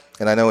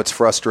 And I know it's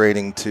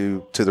frustrating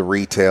to the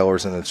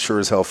retailers, and it's sure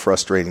as hell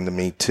frustrating to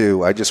me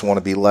too. I just want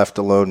to be left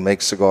alone,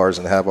 make cigars,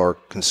 and have our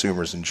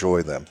consumers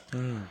enjoy them.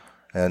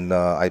 And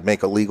I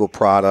make a legal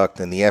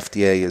product, and the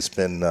FDA has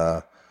been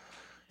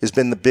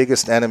the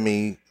biggest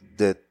enemy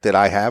that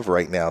I have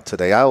right now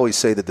today. I always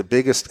say that the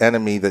biggest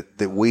enemy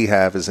that we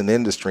have as an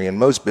industry, and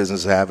most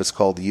businesses have, is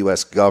called the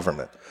U.S.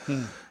 government.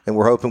 And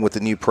we're hoping with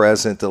the new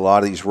president that a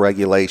lot of these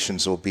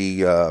regulations will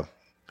be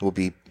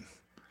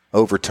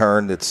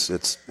overturned.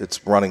 It's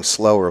running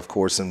slower, of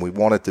course, than we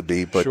want it to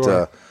be.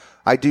 But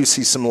I do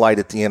see some light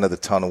at the end of the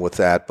tunnel with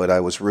that. But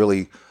I was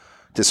really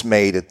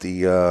dismayed at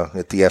the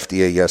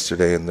FDA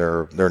yesterday and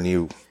their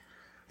new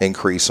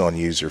increase on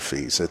user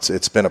fees.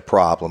 It's been a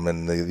problem,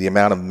 and the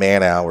amount of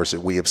man hours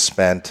that we have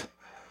spent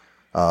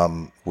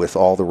with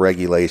all the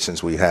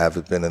regulations we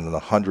have been in the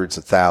hundreds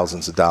of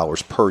thousands of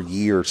dollars per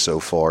year so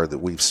far that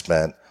we've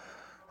spent.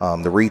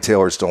 The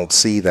retailers don't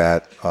see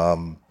that,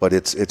 but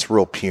it's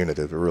real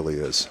punitive. It really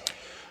is.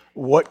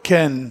 What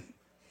can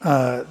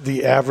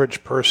the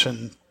average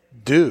person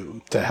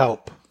do to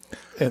help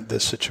in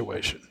this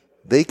situation?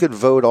 They could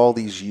vote all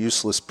these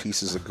useless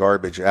pieces of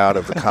garbage out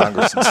of the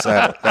Congress and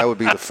Senate. That would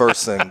be the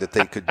first thing that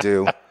they could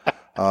do.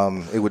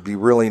 It would be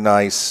really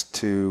nice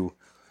to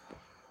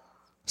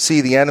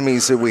see the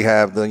enemies that we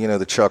have,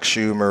 the Chuck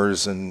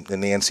Schumers and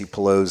Nancy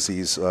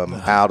Pelosi's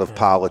out of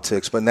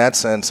politics. But in that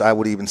sense, I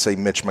would even say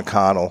Mitch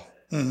McConnell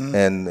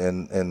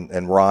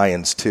and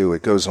Ryan's too.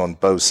 It goes on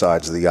both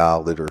sides of the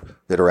aisle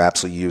that are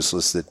absolutely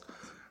useless, that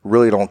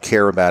really don't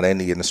care about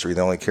any industry.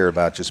 They only care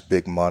about just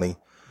big money.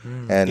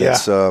 And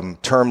it's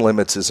term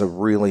limits is a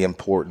really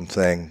important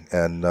thing.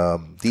 And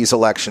these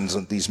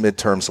elections, these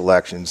midterms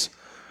elections,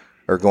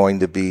 are going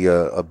to be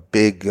a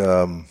big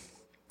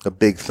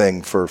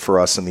thing for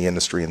us in the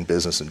industry and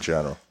business in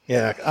general.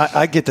 Yeah,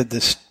 I get the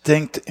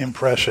distinct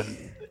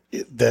impression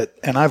that,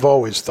 and I've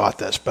always thought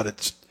this, but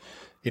it's,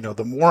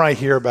 the more I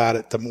hear about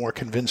it, the more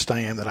convinced I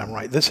am that I'm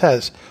right.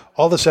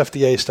 All this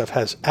FDA stuff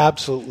has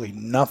absolutely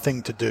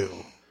nothing to do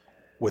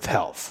with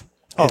health.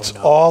 It's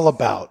all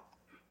about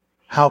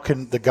how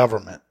can the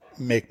government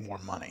make more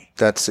money.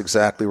 That's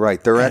exactly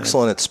right. They're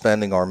excellent at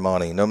spending our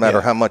money. No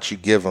matter how much you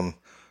give them,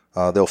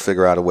 they'll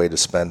figure out a way to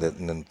spend it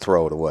and then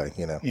throw it away.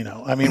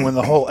 I mean, when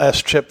the whole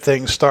S-chip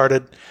thing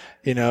started,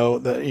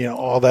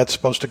 all that's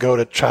supposed to go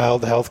to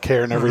child health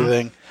care and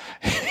everything.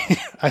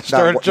 I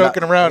started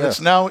joking around. Yeah.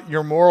 It's now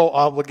your moral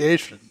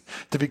obligation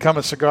to become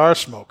a cigar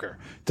smoker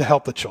to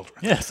help the children.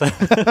 Yes.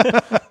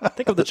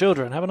 Think of the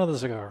children. Have another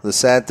cigar. The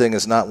sad thing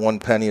is not one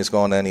penny has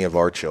gone to any of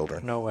our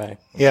children. No way.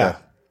 Okay. Yeah.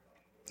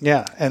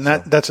 Yeah, and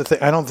that's the thing.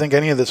 I don't think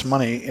any of this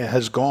money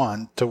has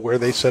gone to where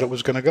they said it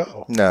was going to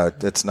go. No,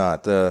 it's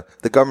not. The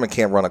government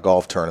can't run a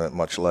golf tournament,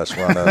 much less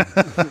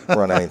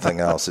run anything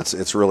else.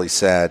 It's really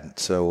sad.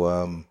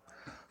 So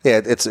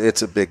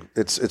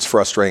it's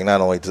frustrating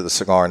not only to the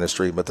cigar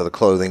industry but to the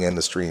clothing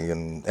industry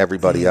and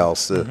everybody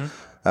else.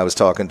 I was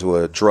talking to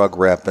a drug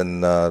rep,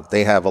 and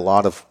they have a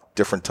lot of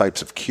different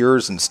types of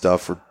cures and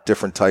stuff for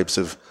different types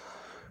of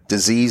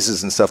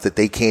diseases and stuff that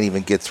they can't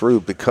even get through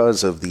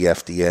because of the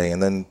FDA.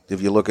 And then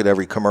if you look at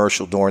every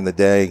commercial during the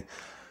day,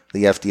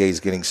 the FDA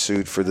is getting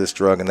sued for this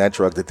drug and that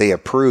drug that they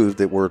approved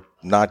that were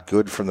not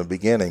good from the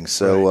beginning.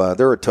 So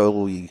they're a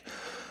totally,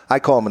 I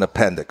call them an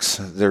appendix.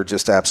 They're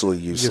just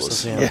absolutely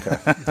useless. Okay.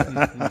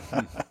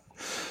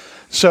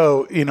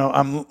 So,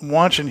 I'm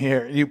watching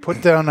here. You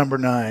put down number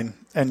 9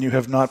 and you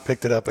have not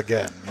picked it up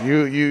again.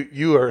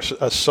 You are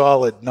a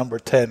solid number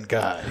 10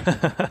 guy.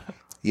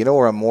 You know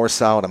where I'm more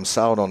solid? I'm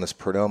solid on this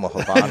Perdomo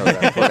Habano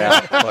that I put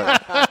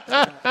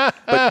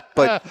out.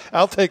 But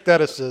I'll take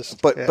that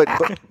assist. But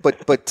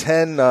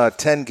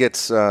 10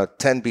 gets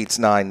 10 beats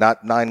 9.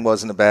 9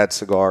 wasn't a bad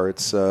cigar.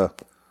 It's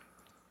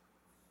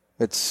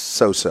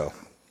so-so.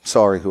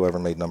 Sorry, whoever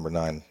made number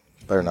 9.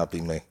 Better not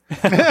be me.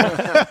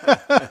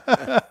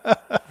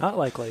 Not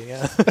likely.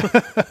 Yeah.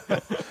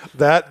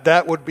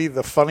 That would be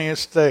the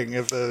funniest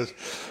thing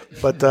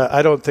but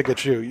I don't think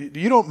it's you.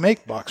 You don't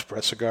make box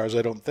press cigars,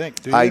 I don't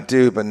think, do you? I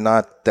do, but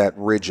not that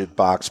rigid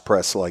box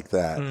press like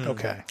that.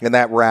 Okay. And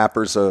that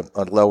wrapper's a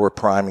lower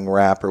priming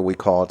wrapper, we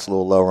call it. It's a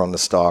little lower on the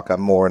stock.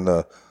 I'm more in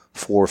the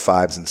 4,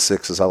 5s, and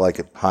 6s. I like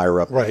it higher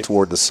up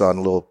toward the sun,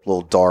 a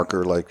little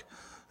darker. Like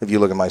if you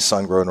look at my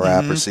sun-grown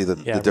wrapper, see the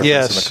difference in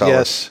the color.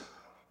 Yes.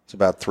 It's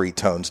about 3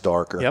 tones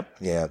darker. Yep.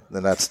 Yeah,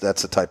 and that's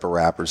the type of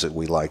wrappers that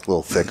we like, a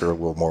little thicker, a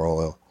little more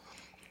oil.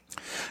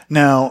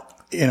 Now,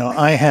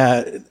 I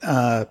had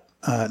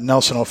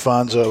Nelson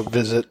Alfonso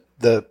visit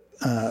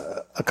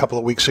a couple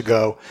of weeks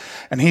ago,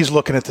 and he's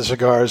looking at the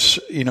cigars,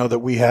 that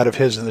we had of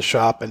his in the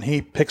shop, and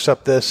he picks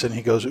up this and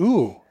he goes,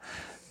 "Ooh,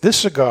 this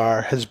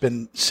cigar has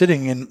been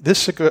sitting in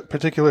this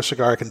particular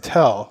cigar. I can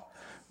tell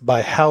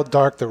by how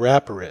dark the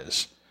wrapper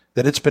is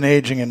that it's been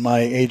aging in my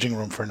aging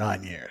room for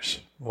 9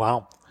 years."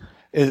 Wow.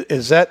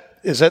 Is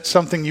that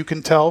something you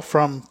can tell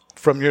from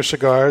your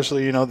cigars?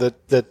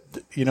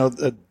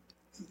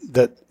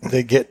 That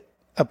they get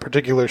a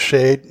particular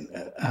shade,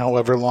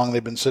 however long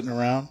they've been sitting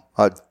around?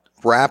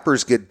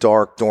 Wrappers get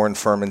dark during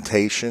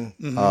fermentation.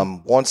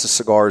 Once the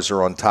cigars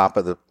are on top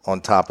of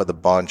the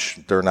bunch,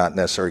 they're not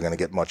necessarily going to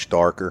get much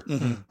darker.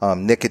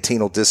 Nicotine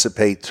will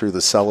dissipate through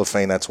the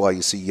cellophane. That's why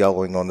you see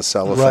yellowing on the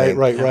cellophane.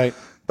 Right.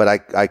 But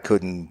I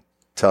couldn't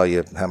tell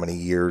you how many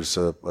years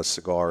a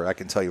cigar. I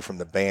can tell you from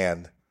the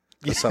band.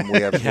 We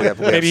have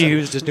maybe he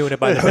was just doing it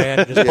by the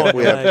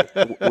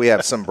band. We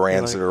have some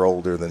brands that are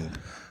older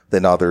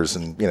than others,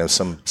 and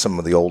some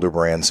of the older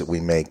brands that we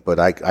make. But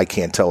I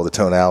can't tell the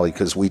tonality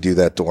because we do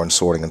that during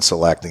sorting and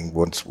selecting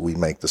once we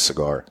make the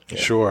cigar.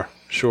 Yeah.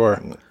 Sure.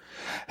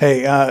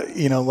 Hey,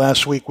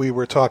 last week we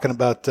were talking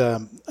about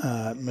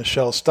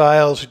Michelle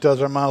Stiles, who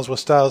does our Miles with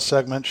Styles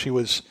segment. She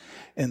was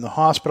in the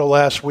hospital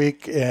last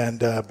week,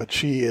 but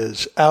she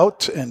is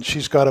out, and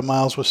she's got a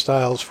Miles with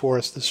Styles for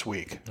us this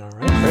week. All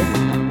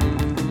right.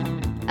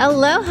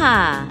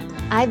 Aloha!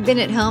 I've been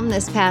at home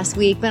this past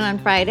week, but on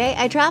Friday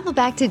I traveled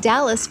back to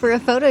Dallas for a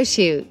photo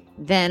shoot.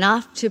 Then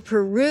off to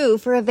Peru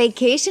for a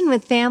vacation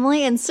with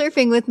family and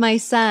surfing with my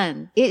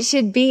son. It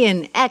should be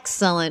an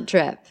excellent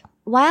trip.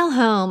 While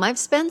home, I've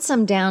spent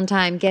some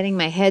downtime getting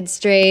my head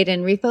straight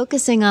and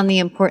refocusing on the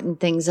important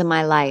things in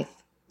my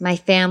life. My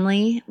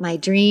family, my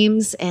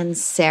dreams, and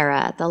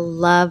Sarah, the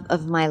love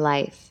of my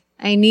life.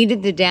 I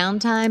needed the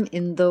downtime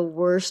in the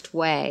worst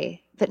way.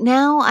 But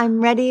now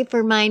I'm ready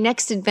for my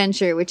next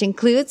adventure, which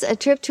includes a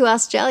trip to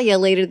Australia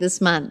later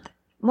this month.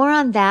 More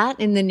on that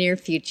in the near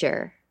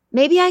future.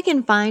 Maybe I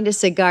can find a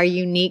cigar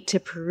unique to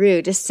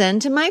Peru to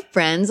send to my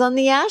friends on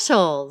the ash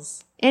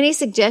holes. Any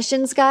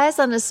suggestions, guys,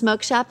 on a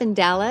smoke shop in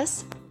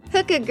Dallas?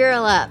 Hook a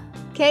girl up.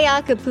 Ke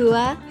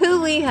Akapua,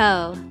 hui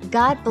ho.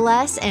 God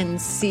bless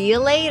and see you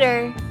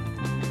later.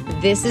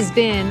 This has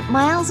been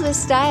Miles with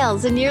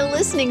Styles, and you're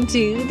listening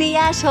to The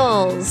Ash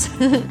Holes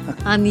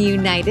on the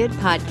United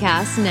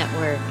Podcast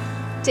Network.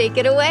 Take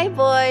it away,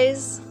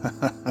 boys.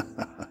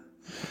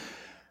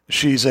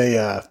 She's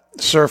a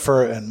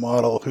surfer and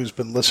model who's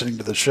been listening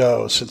to the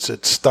show since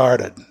it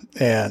started.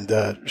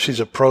 And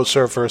she's a pro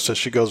surfer, so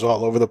she goes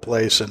all over the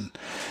place. And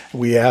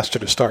we asked her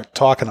to start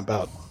talking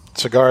about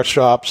cigar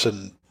shops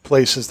and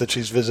places that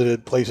she's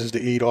visited, places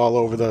to eat all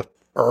over the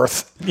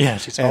earth. Yeah,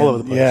 she's all over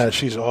the place. Yeah,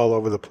 she's all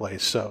over the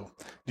place. So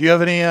Do you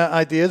have any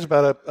ideas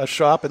about a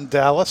shop in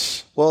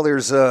Dallas? Well,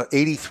 there's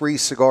 83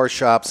 cigar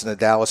shops in the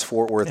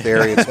Dallas-Fort Worth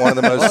area. It's one of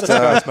the most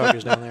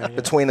smokers down there,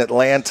 between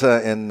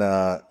Atlanta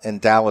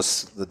and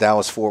Dallas, the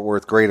Dallas-Fort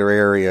Worth greater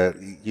area.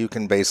 You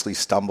can basically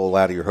stumble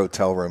out of your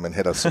hotel room and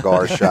hit a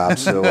cigar shop.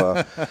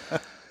 So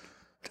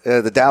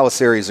the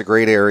Dallas area is a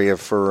great area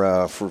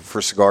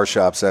for cigar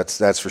shops.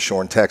 That's for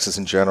sure. And Texas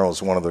in general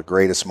is one of the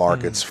greatest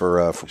markets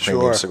for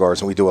premium cigars,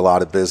 and we do a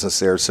lot of business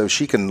there. So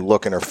she can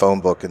look in her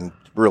phone book and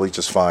really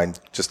just find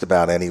just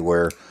about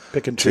anywhere to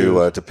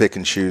pick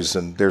and choose.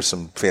 And there's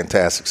some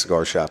fantastic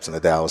cigar shops in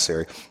the Dallas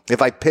area.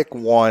 If I pick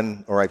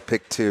one or I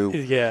pick two,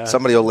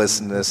 somebody will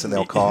listen to this and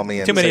they'll call me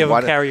and too many say, of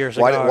them carry your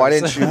cigars. Why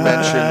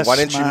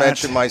didn't you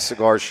mention my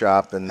cigar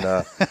shop? And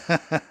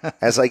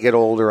as I get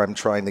older, I'm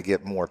trying to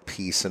get more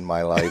peace in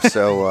my life.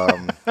 So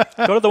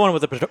go to the one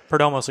with the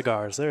Perdomo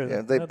cigars.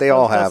 They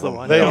all have them.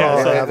 And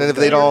if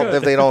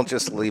they don't,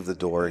 just leave the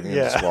door and you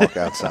just walk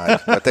outside.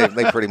 But they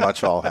pretty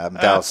much all have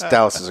them.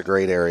 Dallas is a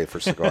great area for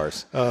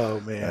cigars.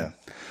 Oh man. Yeah.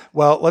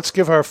 Well, let's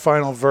give our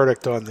final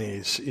verdict on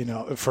these.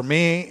 For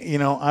me,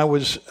 I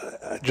was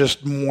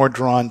just more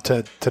drawn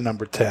to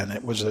number 10.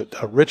 It was a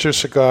richer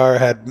cigar,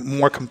 had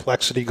more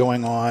complexity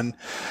going on,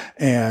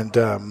 and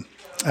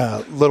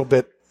a little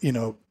bit,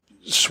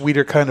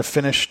 sweeter kind of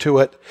finish to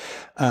it.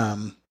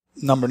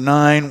 Number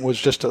 9 was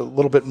just a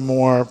little bit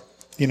more,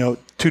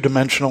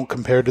 two-dimensional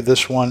compared to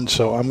this one.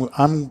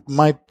 So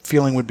my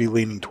feeling would be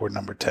leaning toward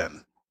number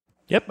 10.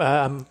 Yep,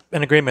 I'm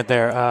in agreement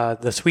there.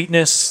 The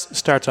sweetness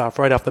starts off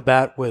right off the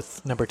bat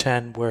with number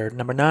 10, where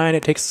number 9,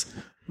 it takes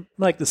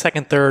like the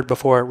second, third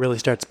before it really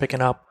starts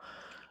picking up.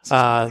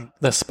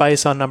 The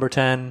spice on number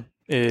 10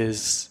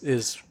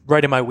 is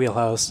right in my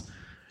wheelhouse.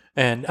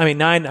 And,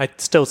 9,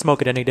 I'd still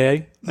smoke it any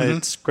day. Mm-hmm.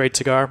 It's a great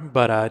cigar,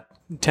 but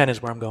 10 is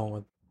where I'm going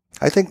with.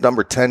 I think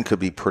number 10 could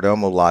be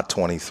Perdomo Lot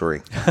 23.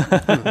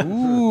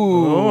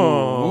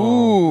 Ooh.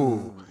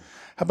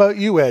 How about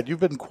you, Ed? You've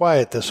been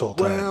quiet this whole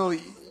time. Well,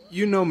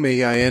 you know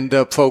me. I end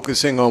up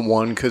focusing on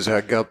one because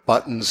I got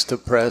buttons to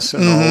press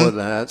and all of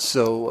that.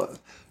 So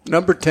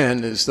number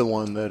 10 is the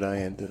one that I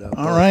ended up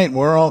All right.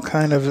 We're all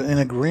kind of in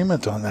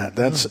agreement on that.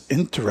 That's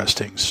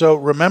interesting. So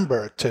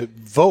remember to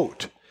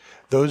vote.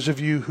 Those of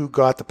you who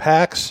got the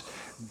packs,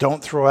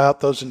 don't throw out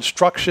those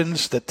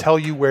instructions that tell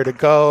you where to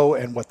go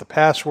and what the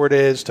password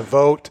is to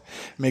vote.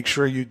 Make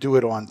sure you do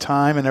it on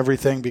time and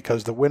everything,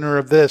 because the winner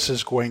of this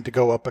is going to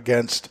go up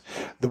against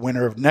the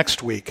winner of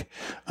next week,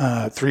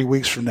 3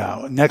 weeks from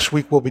now. Next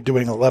week we'll be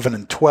doing 11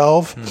 and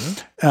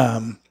 12,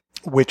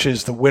 which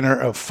is the winner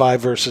of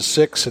 5 versus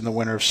 6 and the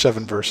winner of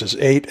 7 versus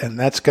 8. And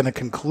that's going to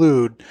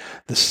conclude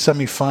the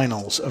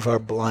semifinals of our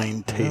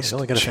blind taste.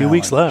 Only got a few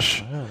weeks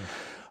left. Yeah.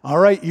 All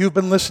right, you've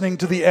been listening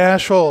to the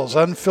Ashholes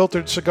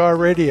Unfiltered Cigar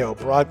Radio,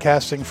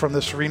 broadcasting from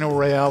the Sereno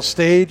Royale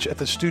stage at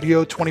the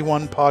Studio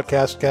 21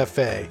 Podcast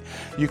Cafe.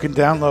 You can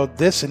download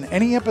this and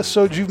any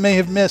episodes you may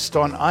have missed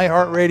on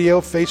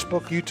iHeartRadio,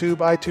 Facebook, YouTube,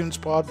 iTunes,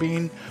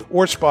 Podbean,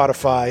 or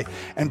Spotify.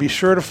 And be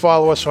sure to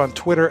follow us on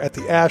Twitter at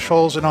the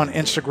Ashholes and on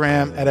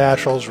Instagram at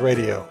Ashholes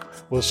Radio.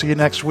 We'll see you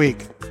next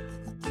week.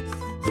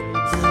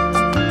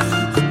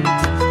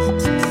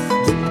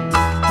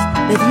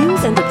 The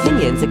views and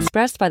opinions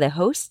expressed by the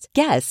hosts,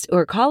 guests,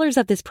 or callers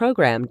of this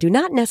program do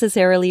not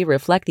necessarily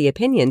reflect the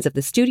opinions of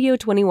the Studio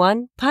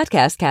 21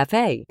 Podcast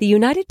Cafe, the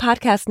United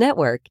Podcast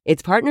Network,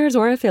 its partners,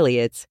 or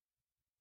affiliates.